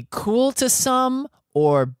might be cool to some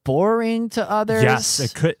or boring to others. Yes,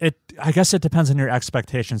 it could. I guess it depends on your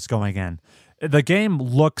expectations going in. The game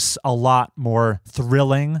looks a lot more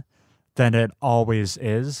thrilling than it always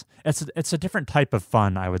is. It's a different type of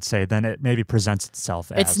fun, I would say, than it maybe presents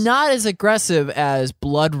itself as. It's not as aggressive as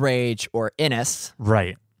Blood Rage or Innis.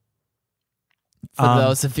 Right. For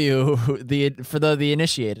those of you the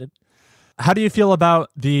initiated. How do you feel about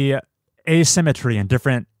the asymmetry in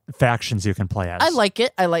different factions you can play as? I like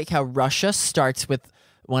it. I like how Russia starts with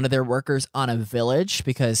one of their workers on a village,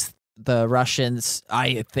 because the Russians,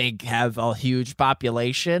 I think, have a huge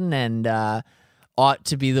population and ought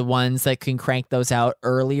to be the ones that can crank those out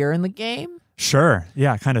earlier in the game. Sure.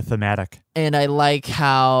 Yeah, kind of thematic. And I like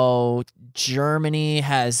how Germany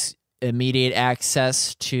has immediate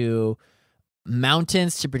access to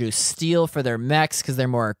mountains to produce steel for their mechs because they're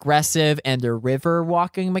more aggressive, and their river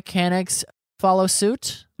walking mechanics follow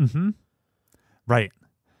suit. Mm-hmm. Right.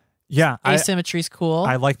 Yeah. Asymmetry's cool.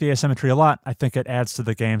 I like the asymmetry a lot. I think it adds to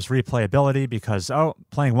the game's replayability because,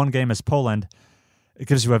 playing one game as Poland, it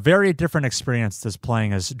gives you a very different experience than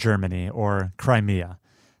playing as Germany or Crimea.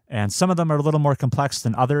 And some of them are a little more complex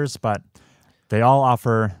than others, but they all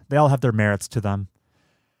have their merits to them.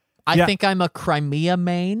 I think I'm a Crimea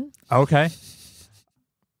main. Okay.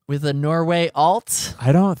 With a Norway alt.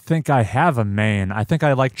 I don't think I have a main. I think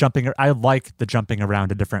I like the jumping around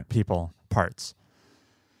to different people parts.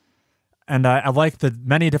 And I like the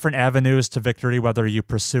many different avenues to victory, whether you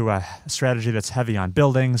pursue a strategy that's heavy on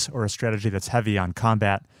buildings or a strategy that's heavy on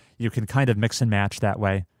combat. You can kind of mix and match that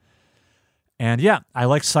way. And yeah, I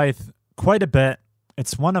like Scythe quite a bit.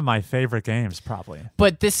 It's one of my favorite games, probably.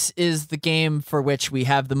 But this is the game for which we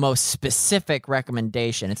have the most specific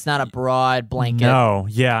recommendation. It's not a broad blanket. No,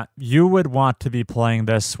 yeah. You would want to be playing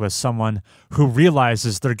this with someone who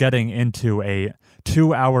realizes they're getting into a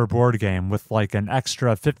 2-hour board game with like an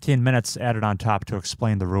extra 15 minutes added on top to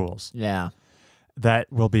explain the rules. Yeah.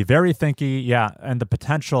 That will be very thinky, yeah, and the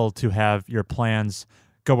potential to have your plans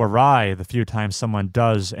go awry the few times someone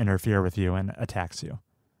does interfere with you and attacks you.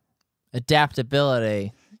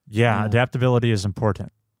 Adaptability. Yeah, adaptability is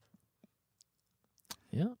important.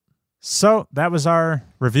 Yeah. So that was our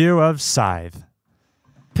review of Scythe.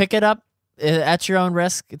 Pick it up at your own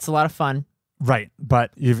risk. It's a lot of fun. Right,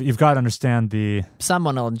 but you've got to understand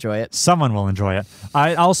someone will enjoy it. Someone will enjoy it.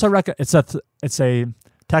 I also it's a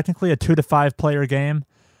technically a 2 to 5 player game.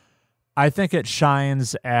 I think it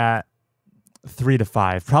shines at 3 to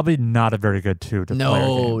 5. Probably not a very good 2 to player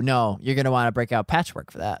game. No, you're gonna want to break out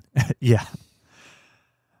Patchwork for that. Yeah.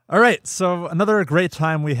 All right, so another great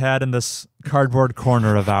time we had in this cardboard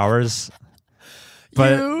corner of ours.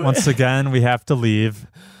 But once again, we have to leave.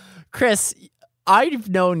 Chris, I've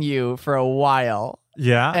known you for a while.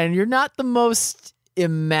 Yeah. And you're not the most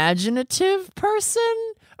imaginative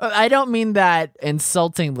person I don't mean that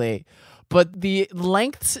insultingly, but the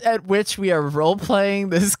lengths at which we are role playing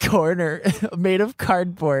this corner made of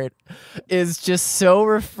cardboard is just so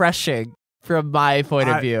refreshing from my point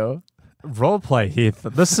of view. Roleplay, Heath.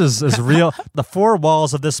 This is as real. The four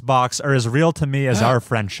walls of this box are as real to me as our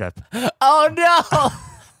friendship. Oh no.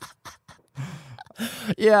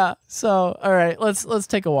 Yeah. So, all right, let's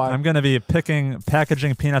take a walk. I'm gonna be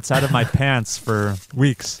packaging peanuts out of my pants for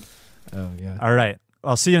weeks. Oh yeah. All right.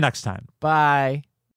 I'll see you next time. Bye.